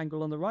the lean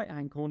angle on the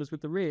right-hand corners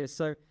with the rear.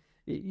 So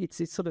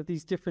it's sort of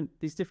these different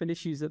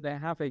issues that they're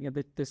having,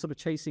 and they're sort of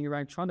chasing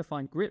around trying to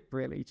find grip,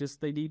 really. Just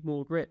they need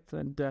more grip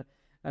and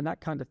that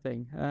kind of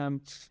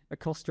thing.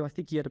 Acosta, I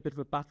think he had a bit of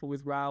a battle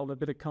with Raul, a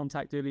bit of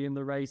contact early in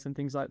the race and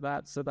things like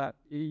that. So that,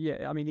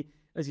 I mean,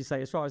 as you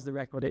say, as far as the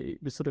record,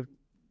 it was sort of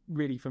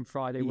really from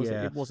Friday, wasn't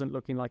it? It wasn't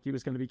looking like it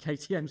was going to be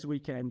KTM's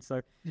weekend,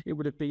 so it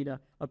would have been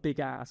a big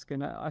ask.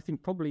 And I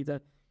think probably the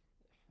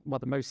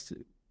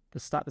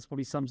stat that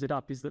probably sums it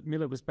up is that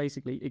Miller was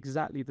basically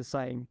exactly the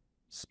same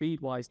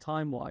speed-wise,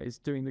 time-wise,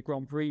 doing the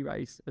Grand Prix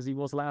race as he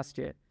was last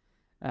year.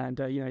 And,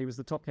 he was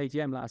the top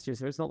KTM last year,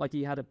 so it's not like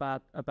he had a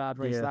bad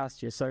race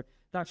last year. So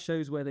that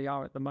shows where they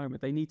are at the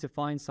moment. They need to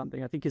find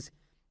something. I think, as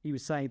he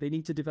was saying, they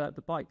need to develop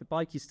the bike. The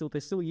bike is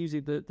they're still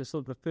using the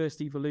sort of the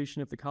first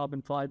evolution of the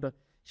carbon fiber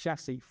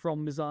chassis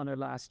from Misano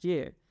last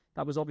year.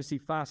 That was obviously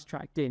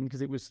fast-tracked in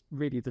because it was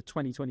really the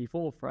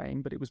 2024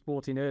 frame, but it was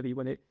brought in early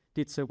when it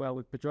did so well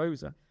with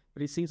Pedrosa.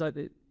 But it seems like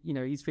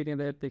he's feeling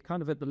they're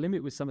kind of at the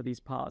limit with some of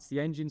these parts. The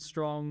engine's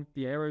strong,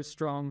 the aero's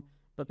strong,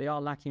 but they are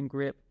lacking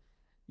grip.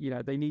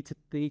 They need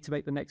to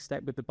make the next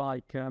step with the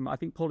bike. I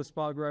think Paul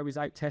Espargaro is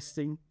out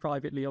testing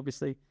privately,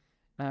 obviously.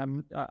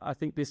 I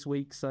think this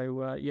week.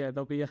 So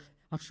there'll be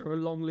I'm sure a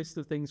long list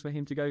of things for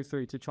him to go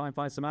through to try and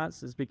find some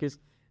answers. Because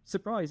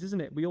surprise,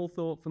 isn't it? We all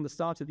thought from the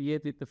start of the year,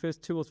 the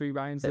first 2 or 3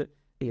 rounds, that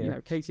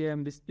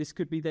KTM this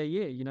could be their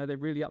year. They're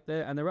really up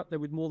there, and they're up there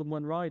with more than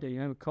one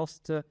rider.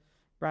 Costa,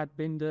 Brad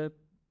Binder,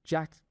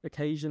 Jack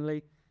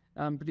occasionally,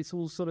 but it's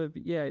all sort of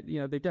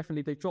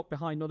they've dropped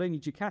behind not only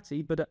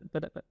Ducati but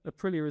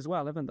Aprilia as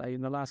well, haven't they,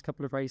 in the last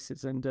couple of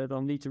races, and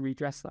they'll need to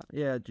redress that.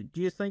 Yeah, do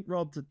you think,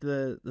 Rob, that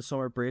the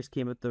summer brace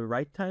came at the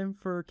right time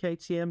for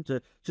KTM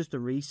to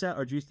reset,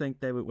 or do you think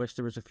they would wish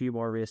there was a few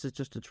more races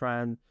just to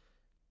try and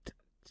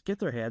get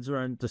their heads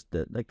around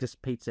like this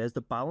Pete says,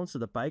 the balance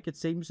of the bike? It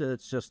seems that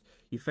it's just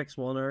you fix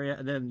one area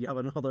and then you have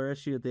another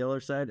issue at the other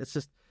side. It's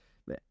just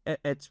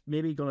it's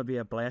maybe going to be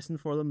a blessing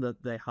for them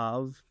that they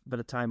have a bit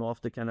of time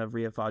off to kind of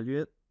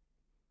reevaluate.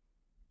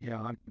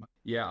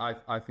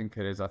 I think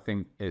it is. I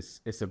think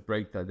it's a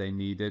break that they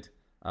needed,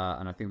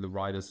 and I think the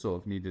riders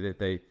sort of needed it.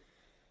 They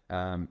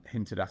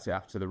hinted at it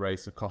after the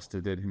race.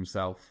 Acosta did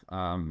himself,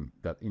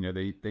 that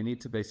they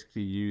need to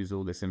basically use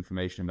all this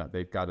information that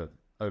they've gathered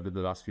over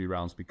the last few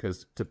rounds,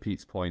 because to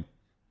Pete's point,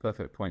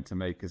 perfect point to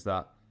make, is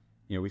that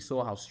we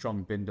saw how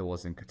strong Binder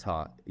was in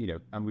Qatar,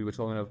 and we were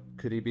talking of,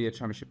 could he be a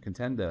championship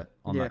contender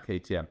on that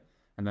KTM?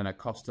 And then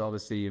Acosta,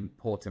 obviously, in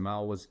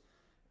Portimao was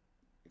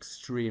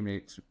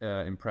extremely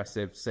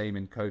impressive, same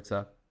in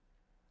Cota.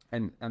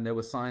 And there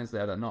were signs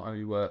there that not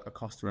only were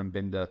Acosta and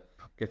Binder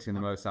getting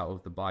the most out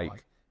of the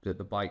bike, but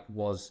the bike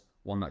was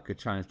one that could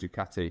challenge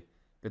Ducati.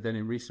 But then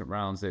in recent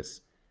rounds,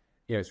 it's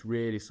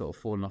really sort of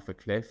fallen off a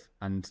cliff,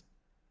 and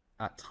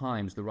at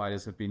times the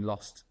riders have been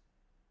lost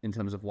in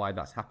terms of why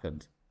that's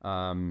happened.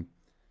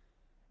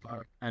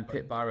 And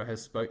Pit Byra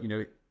has spoke.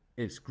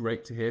 It's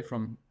great to hear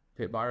from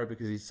Pit Byra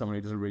because he's someone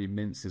who doesn't really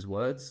mince his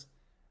words.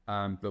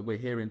 But we're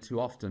hearing too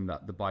often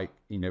that the bike,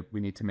 we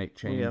need to make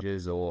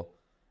changes, or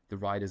the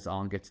riders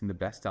aren't getting the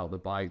best out of the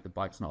bike. The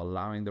bike's not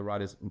allowing the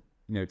riders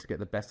to get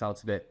the best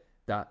out of it.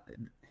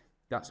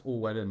 That's all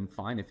well and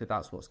fine if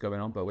that's what's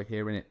going on, but we're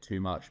hearing it too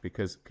much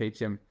because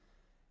KTM,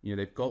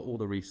 they've got all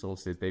the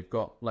resources. They've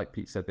got, like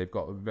Pete said, they've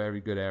got a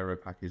very good aero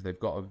package. They've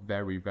got a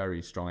very,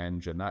 very strong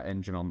engine. That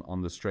engine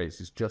on the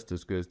straights is just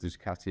as good as the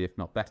Ducati, if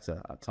not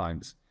better at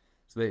times.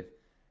 So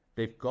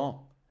they've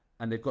got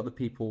the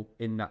people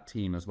in that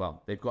team as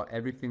well. They've got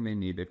everything they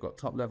need. They've got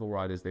top level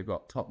riders. They've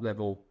got top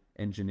level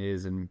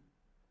engineers and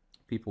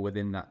people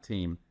within that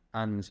team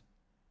and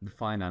the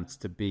finance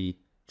to be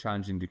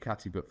challenging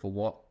Ducati. But for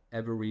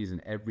whatever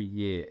reason, every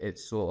year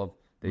it's sort of,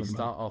 they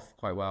start off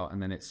quite well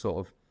and then it's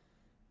sort of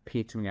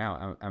petering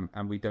out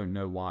and we don't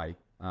know why.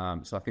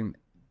 So I think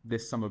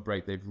this summer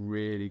break, they've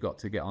really got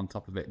to get on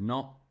top of it.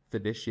 Not for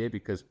this year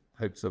because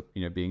hopes of,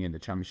 being in the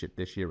championship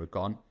this year are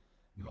gone.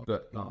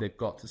 But they've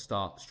got to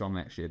start strong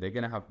next year. They're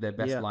going to have their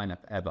best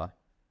lineup ever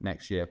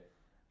next year,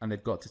 and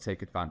they've got to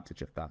take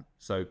advantage of that.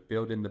 So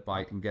building the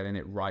bike and getting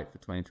it right for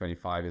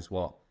 2025 is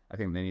what I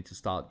think they need to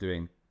start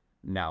doing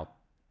now.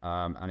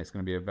 And it's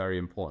going to be a very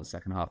important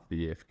second half of the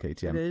year for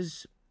KTM.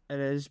 It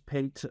is,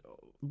 Pete.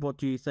 What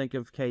do you think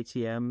of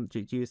KTM?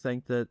 Do you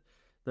think that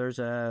there's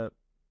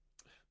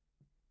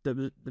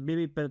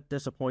maybe a bit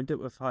disappointed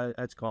with how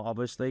it's gone,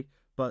 obviously,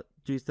 but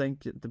do you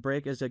think the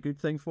break is a good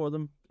thing for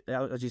them?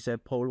 As you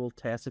said, Pole will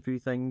test a few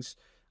things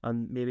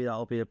and maybe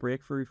that'll be a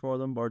breakthrough for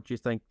them, or do you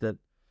think that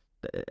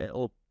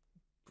it'll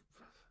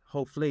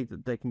hopefully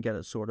that they can get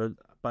it sorted,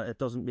 but it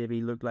doesn't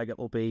maybe look like it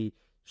will be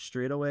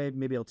straight away?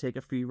 Maybe it'll take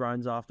a few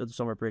rounds after the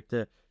summer break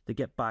to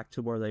get back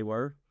to where they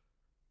were.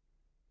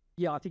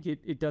 Yeah, I think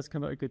it does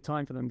come at a good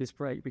time for them, this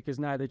break, because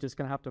now they're just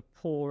going to have to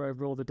pore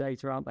over all the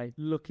data, aren't they?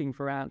 Looking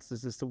for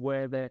answers as to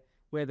where they're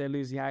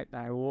losing out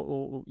now,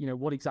 or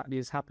what exactly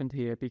has happened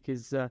here.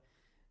 Because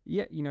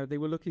they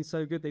were looking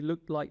so good. They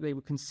looked like they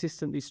were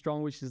consistently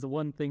strong, which is the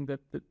one thing that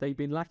they've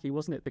been lacking,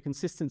 wasn't it? The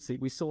consistency.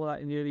 We saw that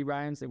in the early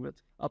rounds. They were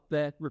up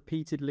there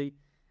repeatedly,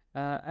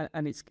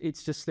 and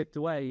it's just slipped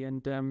away.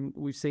 And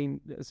we've seen,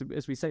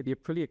 as we say, the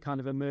Aprilia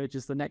kind of emerge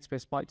as the next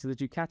best bike to the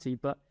Ducati,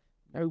 but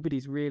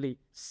nobody's really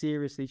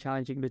seriously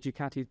challenging the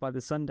Ducatis by the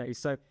Sunday.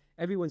 So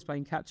everyone's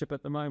playing catch up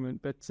at the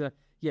moment. But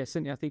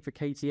certainly I think for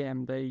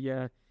KTM,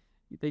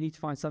 they need to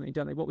find something,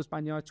 don't they? What was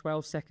Bagnaia,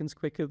 12 seconds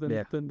quicker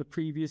than the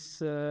previous,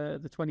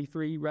 the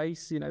 23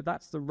 race?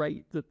 That's the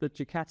rate that the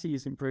Ducati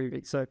is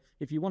improving. So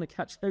if you want to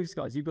catch those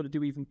guys, you've got to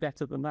do even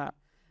better than that.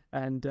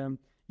 And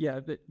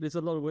there's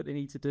a lot of work they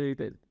need to do.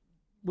 That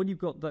when you've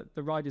got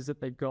the riders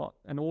that they've got,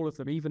 and all of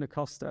them, even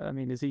Acosta, I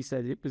mean, as he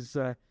said, it was,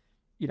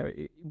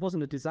 it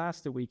wasn't a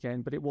disaster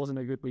weekend, but it wasn't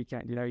a good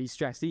weekend. He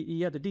stressed.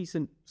 He had a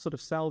decent sort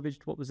of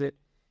salvaged, what was it,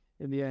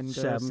 in the end?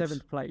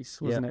 Seventh place,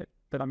 wasn't it?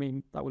 But I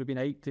mean, that would have been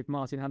 8th if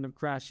Martin hadn't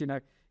crashed.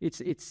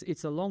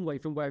 It's a long way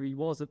from where he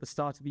was at the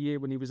start of the year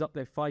when he was up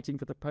there fighting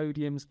for the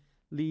podiums,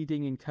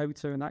 leading in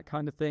Kota and that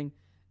kind of thing.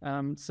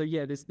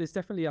 There's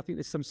definitely, I think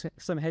there's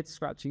some head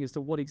scratching as to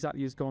what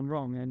exactly has gone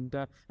wrong. And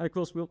of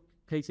course,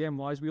 KTM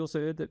wise, we also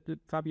heard that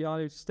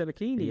Fabio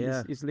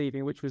Stellacchini is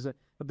leaving, which was a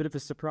bit of a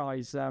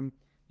surprise.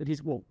 That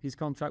his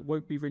contract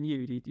won't be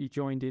renewed. He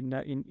joined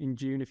in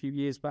June a few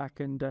years back,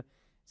 and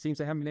seems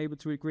they haven't been able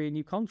to agree a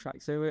new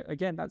contract. So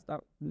again, that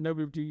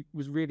nobody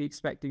was really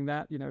expecting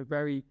that.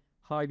 Very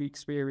highly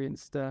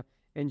experienced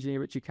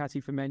engineer at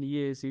Ducati for many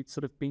years, who'd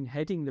sort of been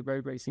heading the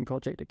road racing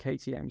project at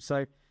KTM.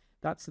 So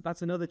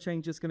that's another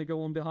change that's going to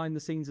go on behind the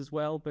scenes as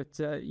well. But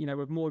a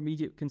more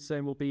immediate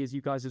concern will be, as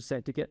you guys have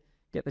said, to get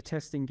the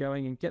testing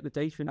going and get the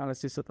data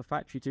analysis at the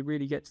factory to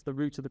really get to the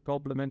root of the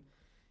problem. And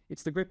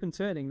it's the grip and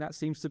turning that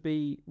seems to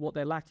be what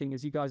they're lacking,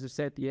 as you guys have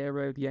said. The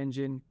aero, the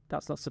engine,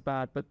 that's not so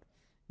bad, but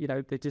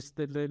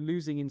they're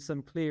losing in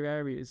some clear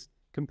areas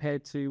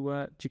compared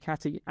to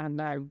Ducati and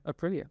now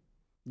Aprilia.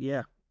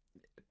 Yeah,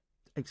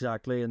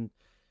 exactly. And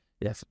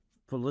yes,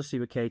 well, let's see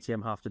what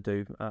KTM have to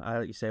do.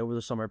 Like you say, over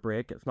the summer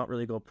break, it's not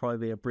really going to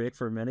probably be a break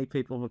for many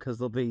people because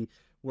they'll be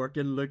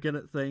working, looking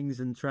at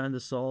things and trying to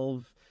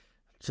solve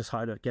just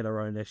how to get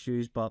around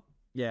issues. But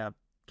yeah,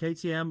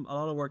 KTM, a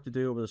lot of work to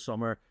do over the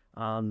summer,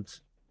 and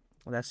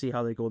let's see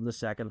how they go in the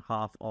second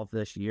half of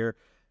this year.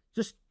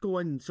 Just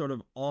going sort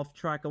of off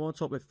track, I want to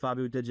talk with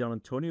Fabio Di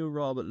Giannantonio,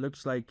 Rob. It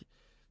looks like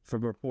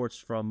from reports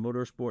from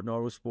Motorsport and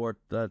Autosport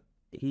that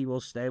he will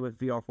stay with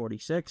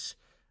VR46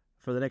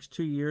 for the next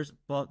 2 years,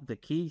 but the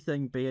key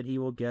thing being he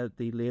will get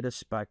the latest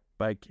spec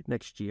bike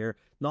next year.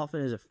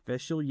 Nothing is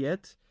official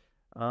yet,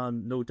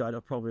 and no doubt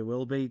it probably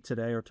will be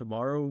today or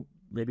tomorrow,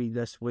 maybe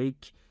this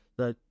week,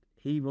 that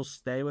he will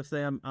stay with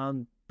them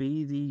and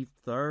be the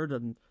third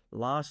and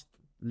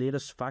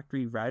latest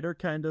factory rider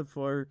kind of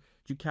for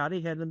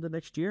Ducati heading into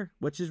next year,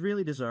 which is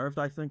really deserved,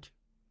 I think.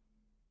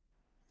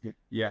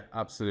 Yeah,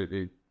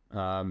 absolutely.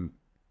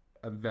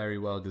 A very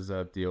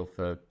well-deserved deal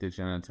for Di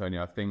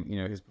Giannantonio. I think,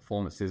 his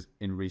performances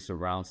in recent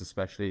rounds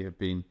especially have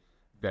been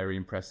very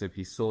impressive.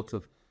 He's sort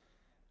of,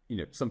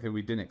 something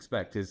we didn't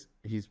expect is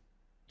he's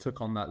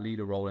took on that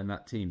leader role in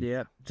that team.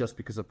 Yeah. Just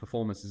because of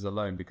performances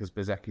alone, because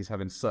Bezzecchi's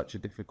having such a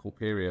difficult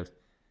period.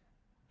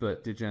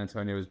 But Di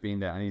Giannantonio has been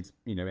there, and he's,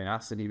 in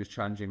Assen, he was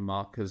challenging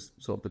Marc as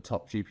sort of the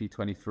top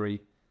GP23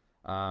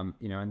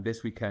 And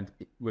this weekend,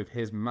 with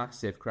his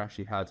massive crash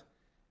he had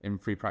in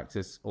free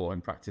practice or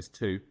in practice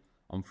 2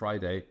 on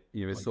Friday,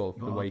 it's sort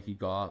of the way he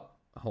got up,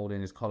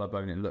 holding his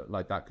collarbone. It looked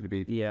like that could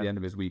be the end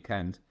of his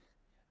weekend.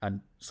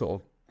 And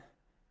sort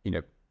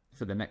of,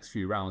 for the next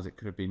few rounds, it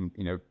could have been,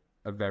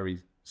 a very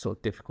sort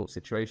of difficult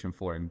situation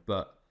for him.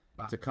 But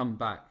to come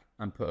back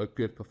and put a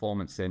good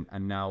performance in,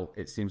 and now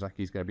it seems like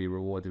he's going to be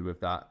rewarded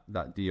with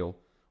that deal,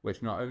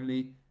 which not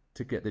only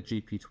to get the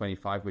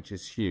GP25, which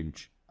is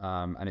huge,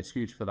 and it's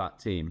huge for that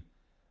team,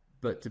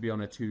 but to be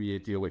on a 2-year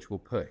deal, which will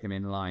put him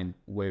in line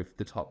with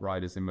the top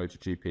riders in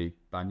MotoGP,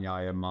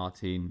 Bagnaia,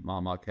 Martin,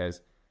 Marc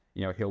Marquez.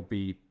 He'll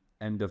be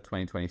end of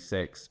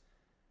 2026.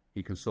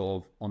 He can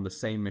sort of, on the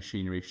same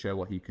machinery, show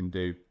what he can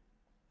do.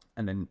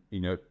 And then,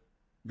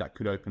 that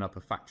could open up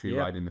a factory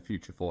ride in the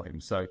future for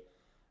him. So,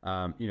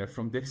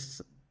 from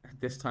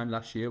this time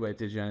last year where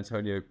Di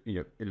Giannantonio,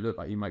 it looked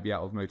like he might be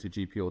out of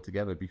MotoGP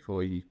altogether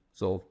before he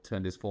sort of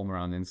turned his form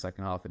around in the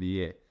second half of the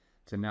year,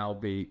 to now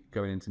be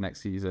going into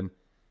next season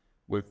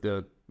with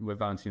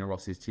Valentino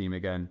Rossi's team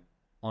again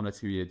on a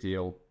 2-year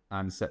deal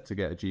and set to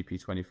get a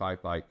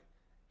GP25 bike.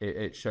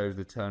 It shows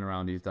the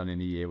turnaround he's done in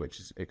a year, which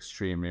is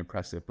extremely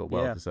impressive, but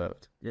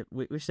well-deserved. Yeah,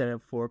 we said it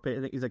before, but I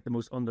think he's like the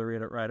most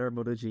underrated rider of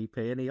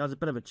MotoGP, and he has a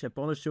bit of a chip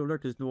on his shoulder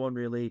because no one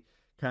really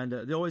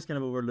they always kind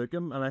of overlook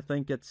him, and I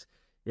think it's,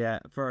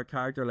 for a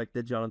character like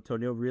Di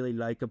Giannantonio, really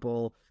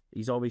likable.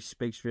 He's always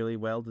speaks really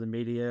well to the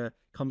media,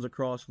 comes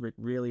across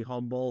really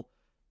humble,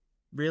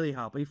 really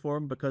happy for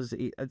him, because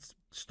it's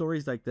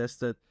stories like this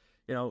that,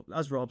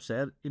 as Rob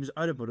said, he was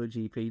out of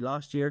MotoGP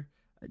last year,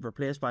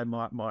 replaced by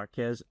Marc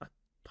Marquez, a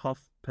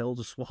tough pill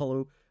to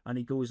swallow, and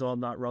he goes on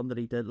that run that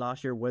he did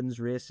last year, wins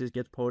races,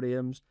 gets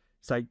podiums.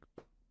 It's like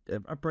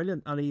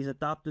brilliant, and he's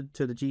adapted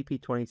to the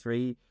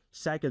GP23,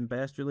 second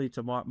best really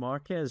to Marc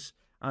Marquez,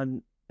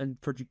 and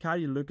for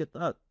Ducati to look at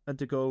that and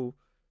to go,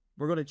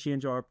 we're going to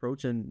change our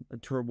approach and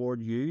to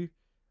reward you,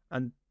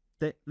 and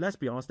let's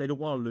be honest, they don't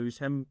want to lose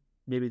him,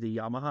 maybe the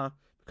Yamaha,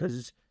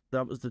 because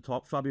that was the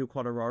top. Fabio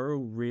Quartararo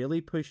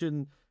really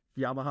pushing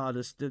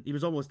Yamaha. He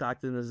was almost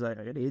acting as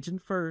an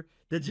agent for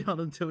Di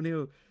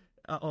Giannantonio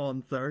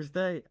on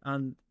Thursday,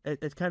 and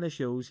it kind of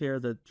shows here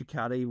that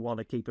Ducati want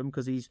to keep him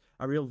because he's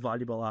a real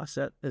valuable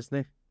asset,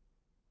 isn't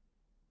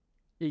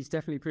he? He's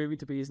definitely proving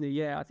to be, isn't he?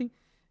 Yeah, I think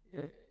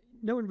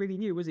no one really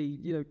knew, was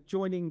he?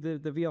 Joining the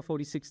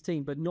VR46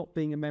 team, but not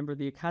being a member of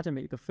the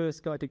academy, the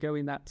first guy to go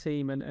in that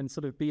team and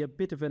sort of be a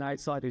bit of an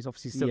outsider. He's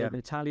obviously still an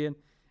Italian,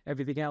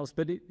 everything else,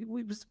 but it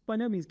was by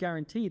no means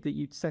guaranteed that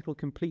you'd settle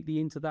completely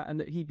into that and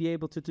that he'd be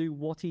able to do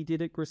what he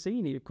did at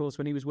Gresini, of course,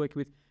 when he was working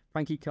with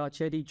Frankie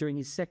Carcetti during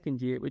his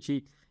second year, which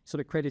he sort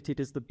of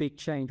credited as the big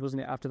change,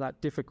 wasn't it, after that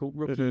difficult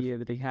rookie year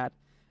that he had.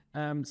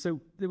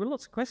 So there were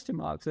lots of question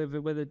marks over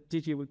whether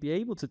Digia would be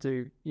able to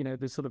do,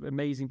 the sort of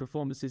amazing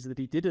performances that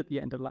he did at the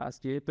end of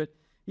last year. But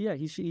yeah,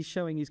 he's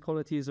showing his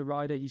quality as a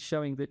rider. He's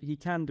showing that he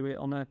can do it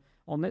on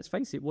let's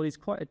face it, what is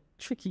quite a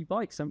tricky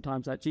bike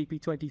sometimes, that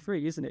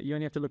GP23, isn't it? You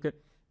only have to look at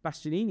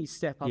Bastianini's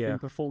step up in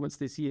performance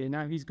this year.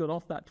 Now he's got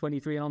off that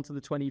 23 and onto the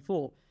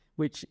 24,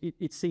 which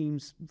it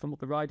seems, from what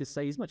the riders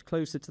say, is much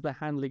closer to the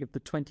handling of the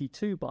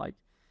 22 bike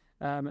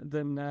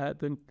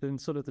than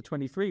sort of the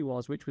 23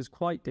 was, which was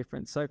quite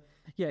different. So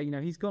yeah,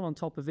 he's gone on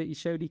top of it. He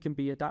showed he can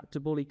be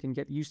adaptable. He can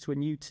get used to a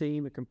new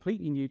team, a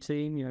completely new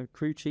team,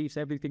 crew chiefs,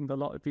 everything, the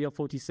lot of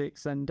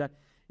VR46, and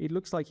it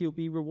looks like he'll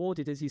be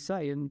rewarded, as you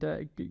say, and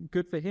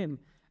good for him.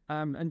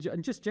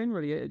 And just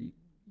generally,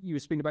 you were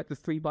speaking about the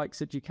 3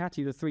 bikes at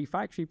Ducati, the 3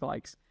 factory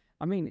bikes.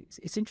 I mean,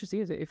 it's interesting,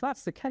 isn't it? If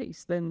that's the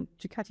case, then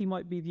Ducati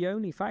might be the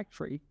only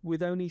factory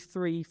with only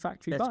 3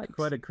 factory bikes. That's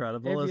quite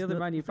incredible. Every other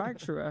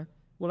manufacturer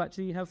will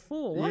actually have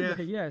 4, won't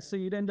they? Yeah, so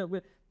you'd end up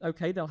with,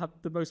 okay, they'll have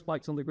the most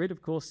bikes on the grid,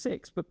 of course,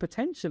 6, but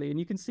potentially, and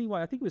you can see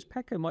why, I think it was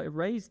Pecco might have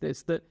raised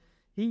this, that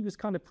he was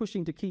kind of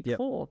pushing to keep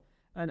 4.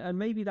 And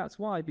maybe that's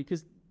why,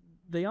 because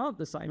they aren't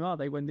the same, are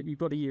they, when you've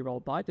got a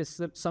year-old bike?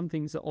 There's some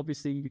things that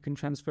obviously you can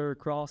transfer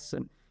across,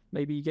 and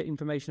maybe you get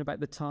information about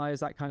the tyres,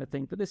 that kind of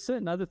thing. But there's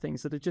certain other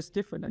things that are just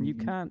different, and you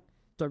can't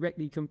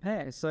directly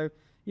compare. So,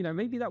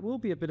 maybe that will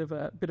be a bit of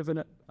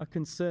a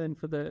concern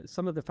for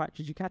some of the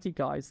factory Ducati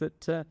guys,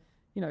 that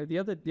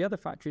the other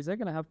factories, they're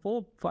going to have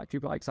 4 factory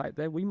bikes out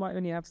there. We might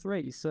only have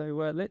 3.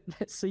 So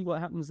let's see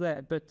what happens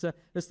there. But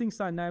as things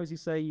stand now, as you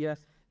say,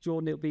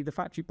 Jordan, it'll be the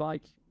factory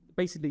bike.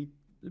 Basically,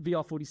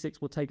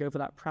 VR46 will take over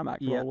that Pramac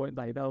role, won't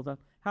they? They'll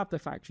have the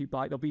factory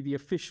bike. They'll be the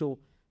official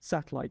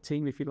satellite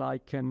team, if you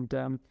like, and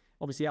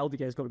obviously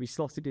Aldeguer's got to be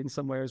slotted in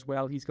somewhere as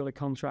well. He's got a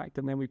contract,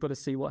 and then we've got to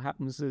see what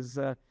happens as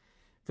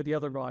for the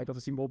other ride.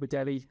 Obviously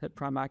Morbidelli at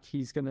Pramac,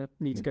 he's going to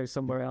need to go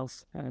somewhere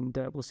else, and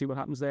we'll see what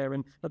happens there.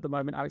 And at the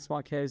moment, Alex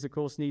Marquez, of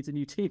course, needs a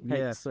new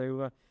teammate,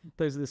 so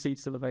those are the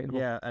seats still available.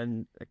 Yeah,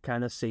 and it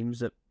kind of seems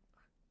that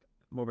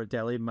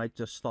Morbidelli might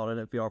just slot in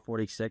at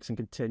VR46 and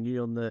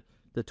continue on the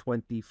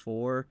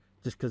 24,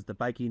 just because the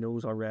bike he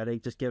knows already,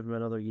 just give him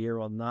another year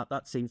on that.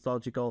 That seems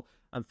logical.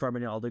 And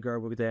Fermin Aldeguer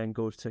will then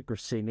go to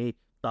Gresini.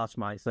 That's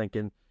my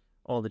thinking.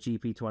 All the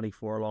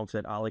GP24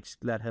 alongside Alex,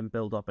 let him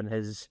build up in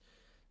his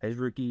his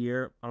rookie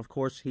year. And of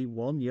course, he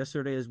won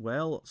yesterday as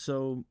well.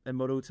 So in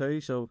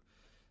Moto2, so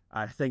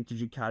I think the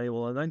Ducati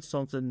will announce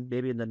something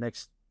maybe in the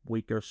next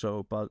week or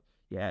so. But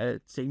yeah,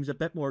 it seems a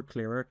bit more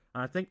clearer.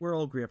 And I think we're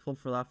all grateful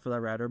for that for the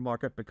rider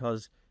market,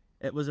 because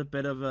it was a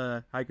bit of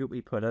a, how could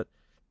we put it?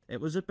 It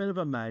was a bit of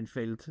a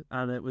minefield,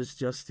 and it was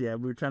just, we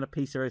were trying to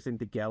piece everything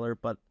together,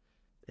 but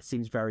it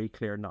seems very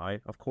clear now.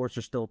 Of course,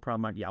 there's still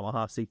Pramac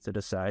Yamaha seats to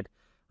decide,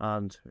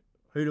 and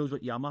who knows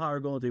what Yamaha are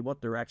going to do,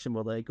 what direction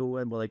will they go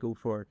in? Will they go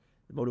for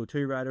the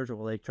Moto2 riders, or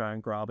will they try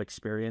and grab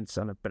experience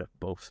and a bit of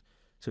both?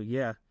 So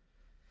yeah,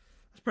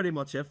 that's pretty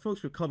much it,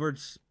 folks. We've covered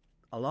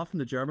a lot from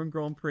the German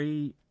Grand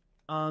Prix,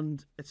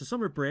 and it's a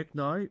summer break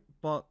now,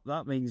 but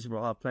that means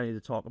we'll have plenty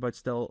to talk about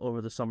still over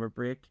the summer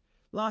break.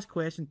 Last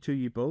question to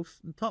you both.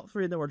 The top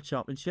three in the World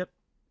Championship,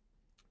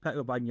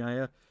 Pecco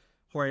Bagnaia,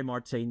 Jorge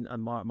Martin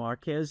and Marc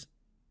Marquez.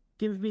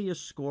 Give me a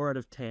score out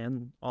of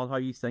 10 on how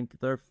you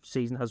think their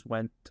season has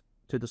went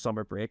to the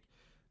summer break.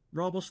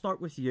 Rob, we'll start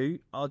with you.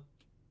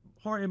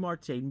 Jorge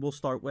Martin, we'll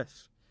start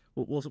with.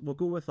 We'll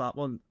go with that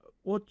one.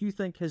 What do you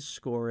think his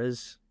score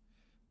is?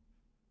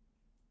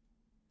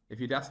 If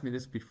you'd asked me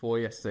this before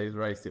yesterday's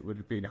race, it would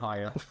have been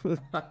higher.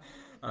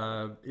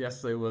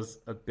 Yesterday was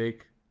a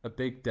big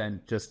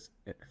dent, just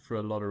for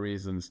a lot of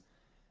reasons.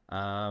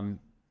 I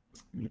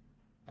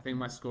think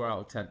my score out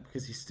of 10,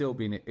 because he's still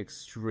been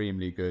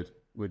extremely good,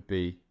 would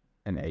be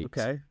an 8.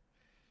 Okay.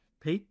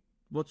 Pete,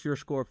 what's your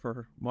score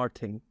for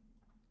Martin?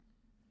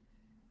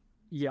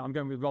 Yeah, I'm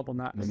going with Rob on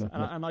that,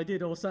 and I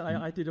did also.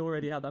 I did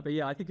already have that, but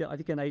yeah, I think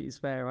an 8 is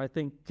fair. I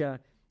think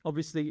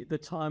obviously the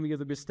timing of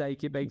the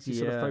mistake, it makes you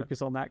sort of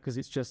focus on that because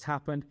it's just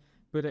happened.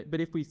 But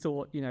if we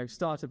thought,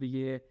 start of the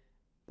year,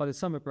 by the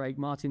summer break,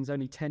 Martin's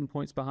only 10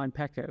 points behind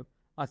Pecco.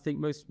 I think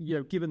most,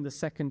 given the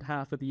second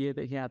half of the year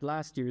that he had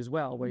last year as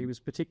well, where he was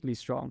particularly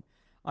strong,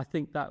 I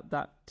think that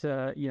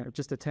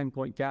just a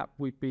 10-point gap,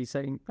 we'd be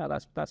saying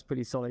that's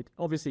pretty solid.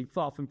 Obviously,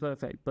 far from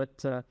perfect,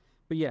 but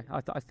yeah,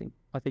 I think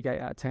 8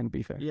 out of 10 would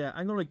be fair. Yeah,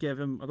 I'm going to give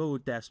him, I'll go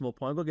with decimal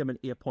point. I'm going to give him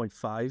an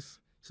 8.5.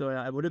 So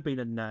it would have been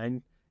a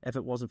 9 if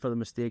it wasn't for the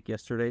mistake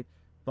yesterday.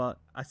 But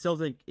I still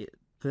think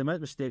for the amount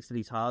of mistakes that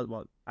he's had,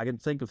 I can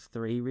think of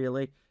 3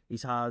 really.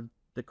 He's had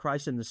the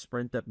crash in the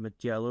sprint at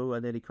Mugello,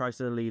 and then he crashed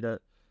in the lead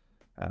at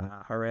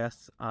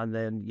Jerez, and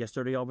then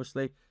yesterday,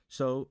 obviously.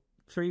 So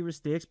 3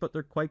 mistakes, but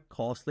they're quite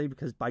costly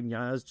because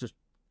Bagnaia's just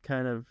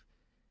kind of,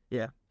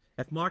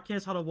 If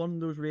Marquez had won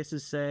those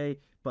races, say,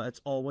 but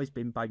it's always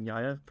been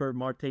Bagnaia for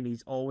Martin,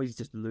 he's always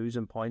just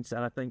losing points,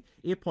 and I think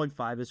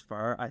 8.5 is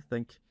fair. I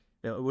think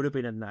it would have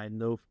been a 9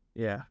 though.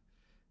 Yeah.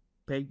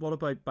 Pig, what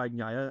about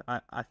Bagnaia?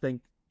 I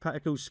think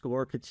Pecco's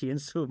score could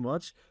change so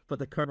much, but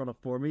the current run of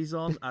form he's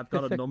on, I've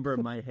got a number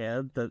in my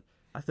head that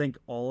I think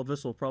all of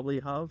us will probably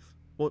have.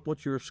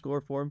 What's your score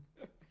for him?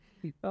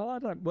 Oh, I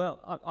don't. Well,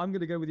 I'm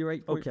going to go with your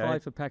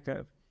 8.5 for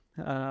Pecco.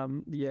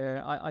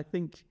 I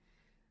think.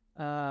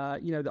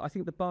 I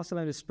think the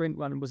Barcelona sprint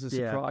run was a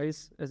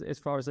surprise as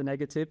far as a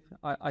negative.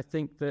 I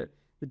think that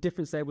the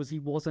difference there was he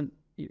wasn't.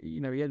 He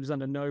was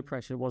under no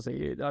pressure, was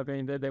he? I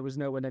mean, there was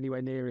no one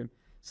anywhere near him.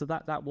 So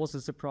that was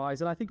a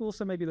surprise. And I think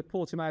also maybe the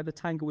Portimao, the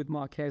tangle with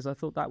Marquez, I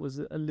thought that was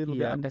a little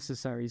bit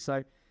unnecessary.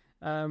 So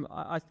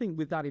I think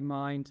with that in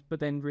mind, but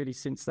then really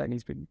since then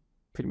he's been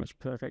pretty much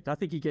perfect. I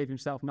think he gave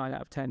himself 9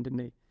 out of 10, didn't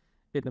he,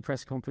 in the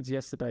press conference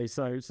yesterday?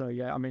 So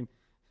yeah, I mean,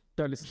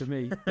 don't listen to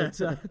me. But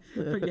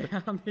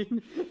yeah, I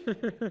mean,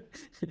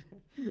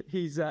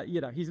 he's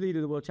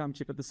leading the World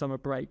Championship at the summer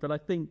break. But I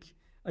think,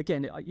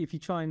 again, if you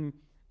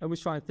I was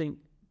trying to think,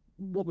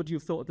 what would you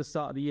have thought at the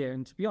start of the year?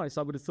 And to be honest,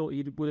 I would have thought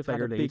he would have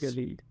had a bigger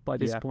lead by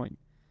this point.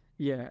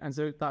 Yeah, and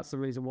so that's the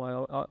reason why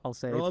I'll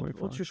say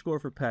 8.5. What's your score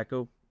for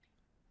Pecco?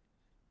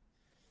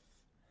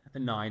 A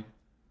 9.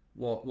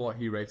 What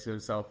he rated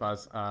himself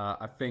as.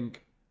 I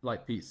think,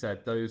 like Pete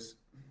said, those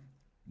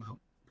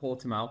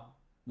Portimao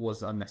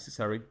was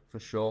unnecessary for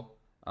sure.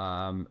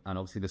 And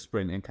obviously the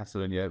sprint in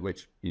Catalonia,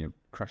 which,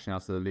 crashing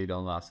out of the lead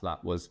on the last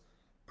lap, was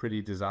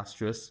pretty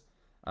disastrous.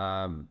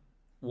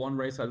 One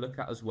race I look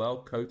at as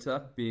well,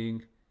 Kota,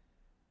 being,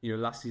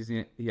 last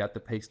season he had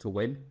the pace to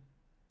win,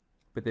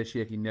 but this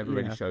year he never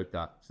really showed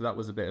that. So that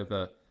was a bit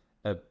of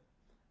a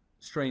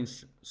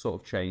strange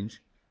sort of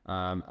change.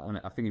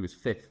 And I think he was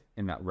 5th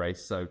in that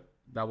race, so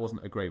that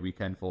wasn't a great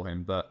weekend for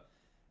him. But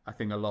I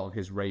think a lot of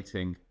his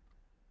rating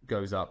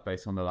goes up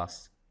based on the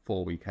last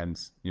 4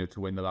 weekends, to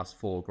win the last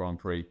 4 Grand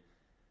Prix,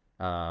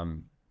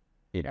 and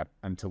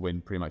to win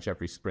pretty much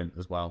every sprint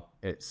as well.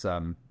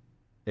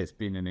 It's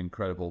been an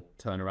incredible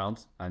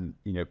turnaround, and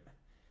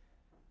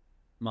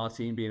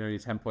Martin being only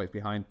 10 points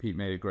behind, Pete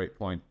made a great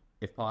point.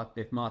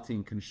 If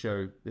Martin can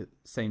show the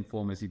same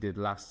form as he did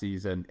last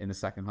season in the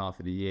second half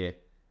of the year,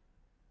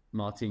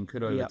 Martin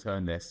could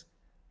overturn this.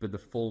 But the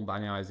form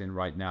Bagnaia is in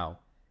right now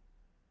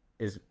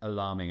is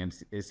alarming, and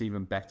it's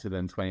even better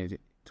than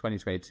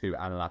 2022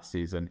 and last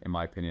season, in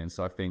my opinion.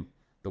 So I think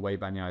the way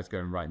Bagnaia is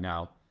going right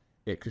now,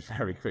 it could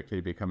very quickly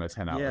become a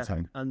 10 out of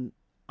 10. And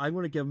I'm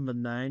going to give him a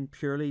 9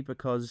 purely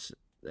because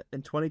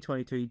in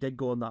 2022 he did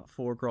go on that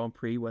 4 Grand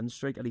Prix win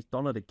streak, and he's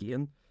done it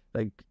again,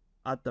 like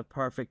at the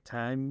perfect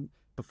time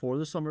before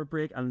the summer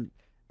break, and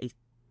he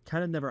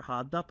kind of never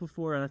had that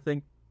before. And I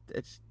think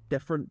it's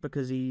different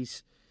because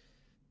he's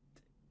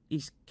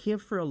came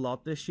for a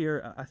lot this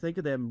year. I think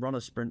of them run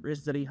a sprint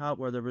race that he had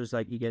where there was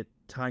like, you get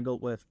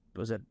tangled with,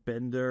 was it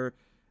Binder?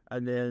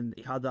 And then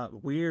he had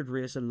that weird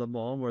race in Le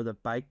Mans where the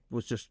bike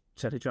was just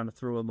sitting trying to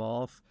throw him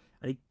off.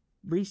 And he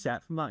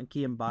reset from that and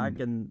came back.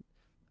 And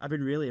I've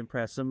been really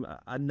impressed. Him.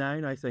 A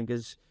 9, I think,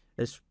 is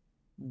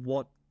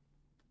what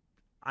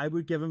I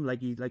would give him.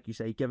 Like you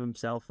say, give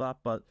himself that.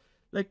 But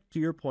like to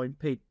your point,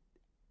 Pete,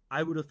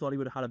 I would have thought he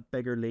would have had a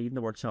bigger lead in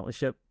the World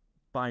Championship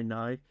by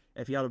now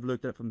if he had have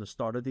looked at it from the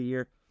start of the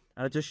year.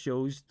 And it just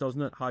shows,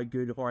 doesn't it, how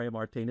good Jorge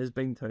Martin has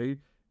been too.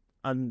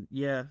 And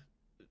yeah,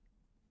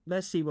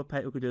 let's see what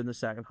Pecco could do in the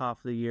second half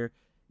of the year.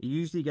 He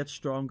usually gets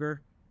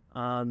stronger,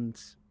 and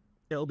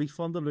it'll be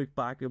fun to look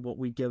back at what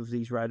we give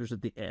these riders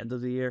at the end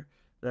of the year.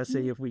 Let's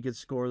see if we could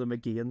score them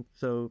again.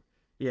 So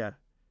yeah.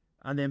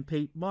 And then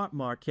Pete, Marc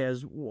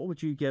Marquez, what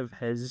would you give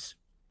his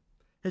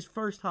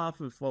first half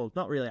of, well,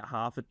 not really a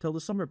half, until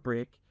the summer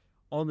break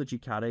on the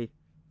Ducati?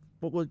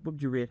 What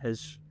would you rate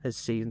his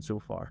season so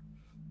far?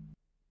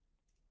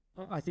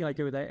 I think I'd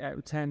go with 8 out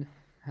of 10.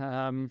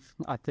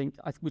 I think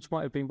which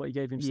might have been what he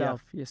gave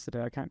himself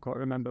yesterday. I can't quite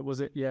remember. Was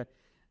it? Yeah.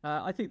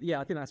 I think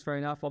that's fair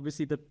enough.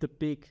 Obviously, the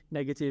big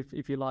negative,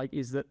 if you like,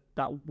 is that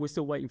we're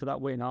still waiting for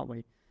that win, aren't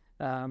we?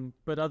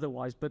 But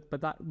otherwise, but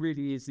that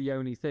really is the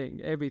only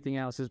thing. Everything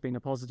else has been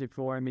a positive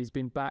for him. He's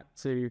been back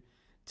to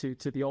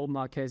the old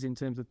Marquez in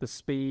terms of the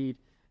speed,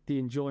 the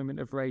enjoyment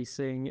of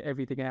racing,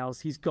 everything else.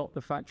 He's got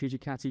the factory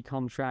Ducati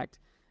contract.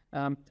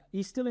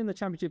 He's still in the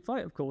championship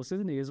fight, of course,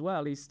 isn't he, as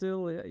well? He's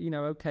still,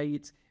 okay,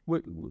 it's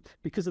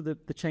because of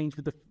the change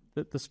with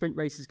the sprint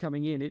races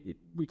coming in,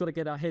 we've got to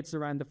get our heads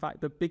around the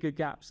fact that bigger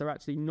gaps are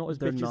actually not as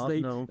big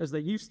as they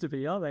used to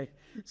be, are they?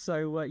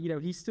 So,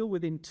 he's still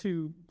within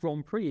 2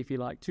 Grand Prix, if you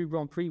like, 2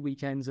 Grand Prix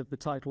weekends of the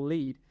title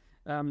lead,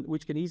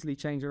 which can easily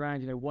change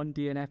around, 1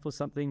 DNF or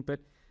something. But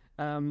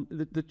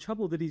the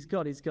trouble that he's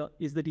got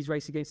is that he's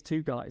raced against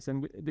 2 guys,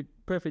 and the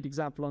perfect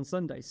example on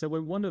Sunday. So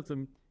when one of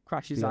them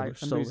crashes out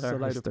and loses a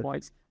load of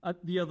points,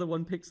 the other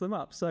one picks them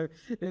up. So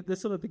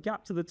the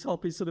gap to the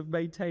top is sort of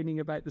maintaining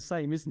about the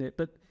same, isn't it?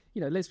 But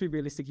let's be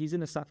realistic. He's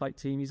in a satellite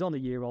team. He's on a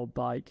year-old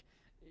bike.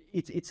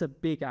 It's a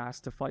big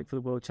ask to fight for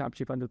the World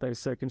Championship under those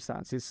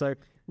circumstances. So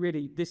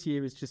really, this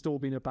year has just all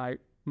been about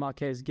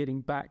Marquez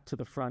getting back to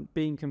the front,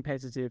 being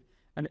competitive,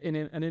 and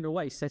in a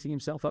way setting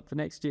himself up for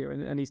next year.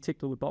 And he's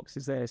ticked all the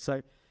boxes there.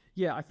 So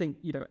yeah, I think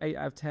 8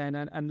 out of 10,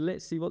 and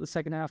let's see what the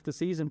second half of the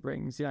season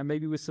brings.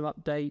 Maybe with some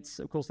updates.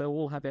 Of course, they'll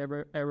all have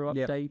error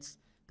updates.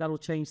 That'll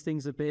change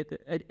things a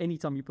bit.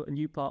 Anytime you put a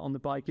new part on the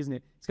bike, isn't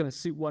it? It's going to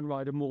suit one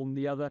rider more than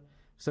the other.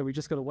 So we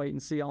just got to wait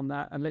and see on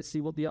that, and let's see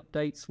what the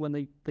updates when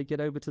they get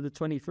over to the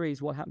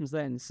 23s. What happens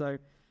then? So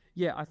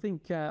yeah, I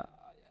think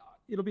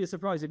it'll be a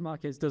surprise if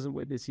Marquez doesn't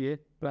win this year.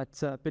 But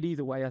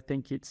either way, I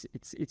think it's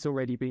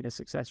already been a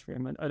success for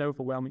him, an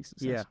overwhelming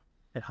success. Yeah,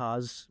 it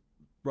has.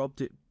 Rob,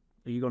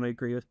 are you going to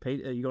agree with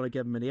Pete? Are you going to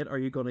give him an 8, or are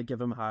you going to give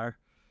him higher?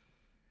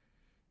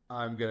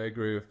 I'm going to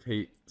agree with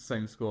Pete.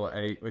 Same score,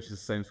 8, which is the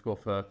same score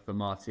for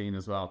Martin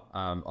as well.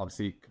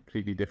 Obviously,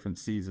 completely different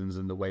seasons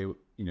and the way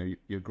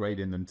you're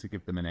grading them to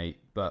give them an 8.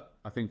 But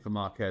I think for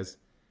Marquez,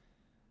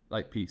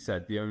 like Pete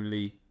said, the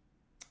only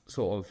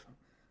sort of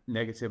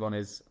negative on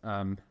his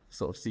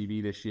sort of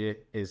CV this year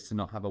is to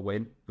not have a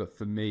win. But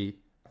for me,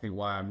 I think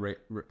why I'm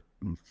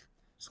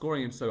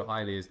scoring him so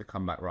highly is the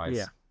comeback rise.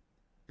 Yeah.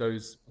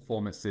 Those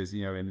performances,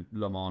 in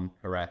Le Mans,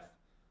 Jerez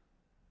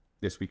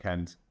this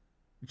weekend,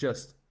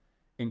 just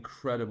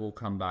incredible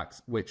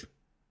comebacks, which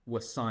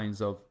were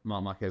signs of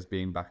Marc Marquez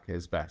being back at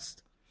his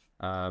best.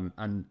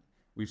 And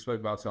we've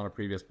spoken about it on a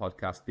previous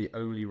podcast. The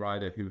only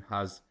rider who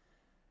has,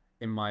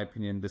 in my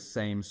opinion, the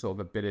same sort of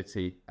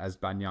ability as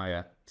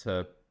Bagnaia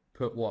to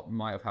put what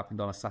might have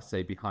happened on a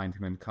Saturday behind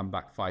him and come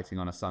back fighting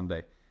on a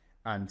Sunday.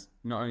 And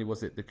not only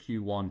was it the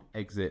Q1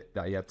 exit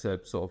that he had to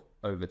sort of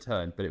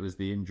overturn, but it was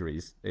the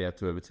injuries that he had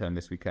to overturn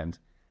this weekend.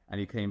 And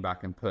he came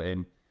back and put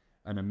in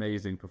an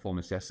amazing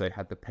performance yesterday,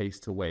 had the pace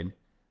to win.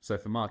 So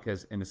for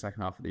Marquez in the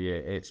second half of the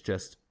year,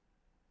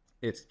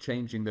 it's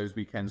changing those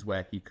weekends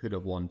where he could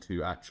have won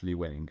to actually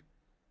winning.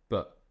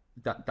 But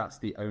that's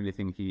the only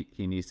thing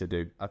he needs to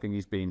do. I think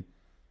he's been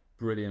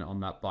brilliant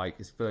on that bike.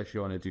 His first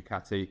year on a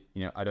Ducati,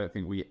 I don't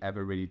think we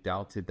ever really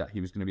doubted that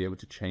he was going to be able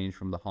to change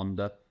from the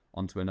Honda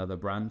onto another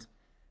brand.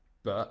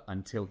 But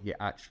until he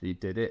actually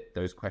did it,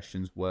 those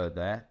questions were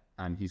there.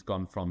 And he's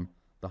gone from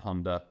the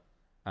Honda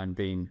and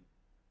been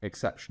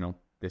exceptional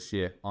this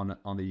year on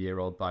the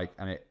year-old bike.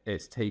 And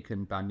it's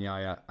taken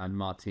Bagnaia and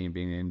Martin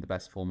being in the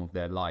best form of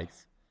their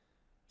life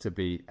to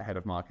be ahead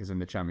of Marquez in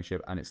the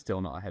championship. And it's still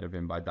not ahead of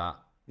him by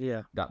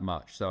that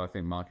much. So I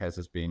think Marquez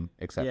has been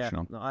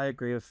exceptional. Yeah, I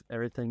agree with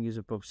everything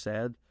you've both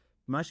said.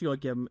 I'm actually going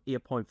to give him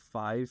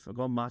 8.5. I'm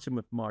going to match him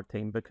with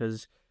Martin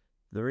because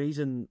the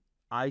reason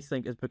I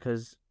think is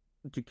because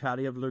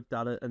Ducati have looked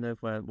at it and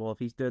they've went, well, if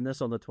he's doing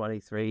this on the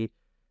 23,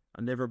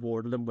 and they've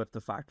rewarded him with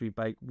the factory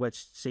bike,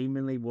 which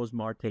seemingly was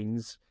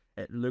Martin's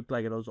it looked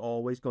like it was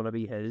always going to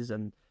be his.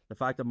 And the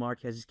fact that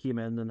Marquez came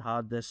in and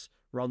had this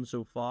run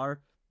so far,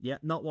 yeah,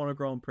 not won a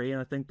Grand Prix,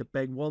 and I think the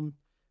big one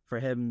for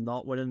him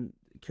not winning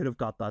could have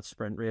got that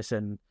sprint race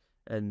in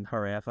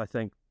Jerez. I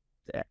think,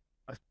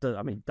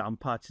 I mean, damn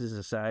patches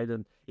aside,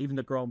 and even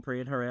the Grand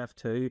Prix in Jerez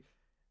too,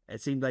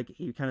 it seemed like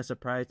he kind of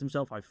surprised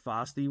himself how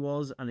fast he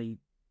was, and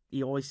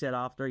he always said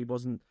after he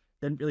didn't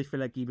really feel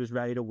like he was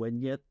ready to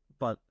win yet.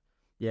 But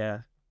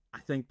yeah, I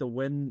think the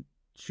win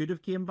should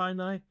have came by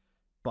now,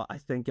 but I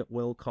think it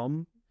will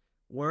come.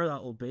 Where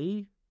that'll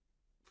be,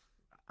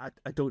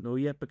 I don't know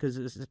yet, because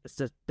it's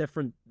a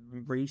different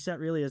reset,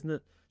 really, isn't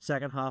it?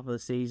 Second half of the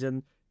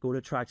season, go to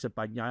tracks that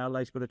Bagnaia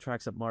likes, go to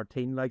tracks that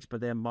Martin likes, but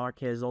then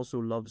Marquez also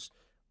loves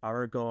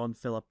Aragon,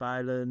 Phillip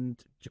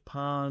Island,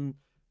 Japan.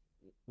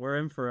 We're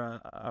in for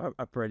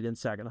a brilliant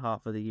second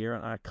half of the year,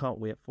 and I can't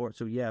wait for it.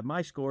 So yeah,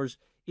 my scores,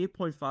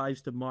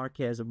 8.5s to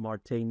Marquez and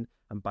Martin,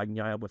 and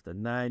Bagnaia with the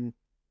 9.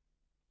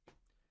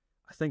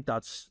 I think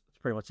that's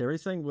pretty much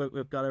everything.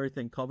 We've got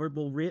everything covered.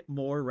 We'll rate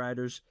more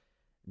riders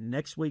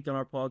next week on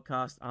our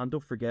podcast, and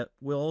don't forget,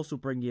 we'll also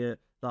bring you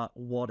that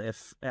what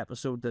if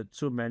episode that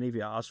so many of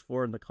you asked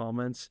for in the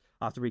comments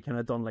after we kind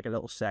of done like a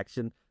little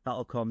section.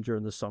 That'll come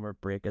during the summer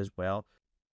break as well.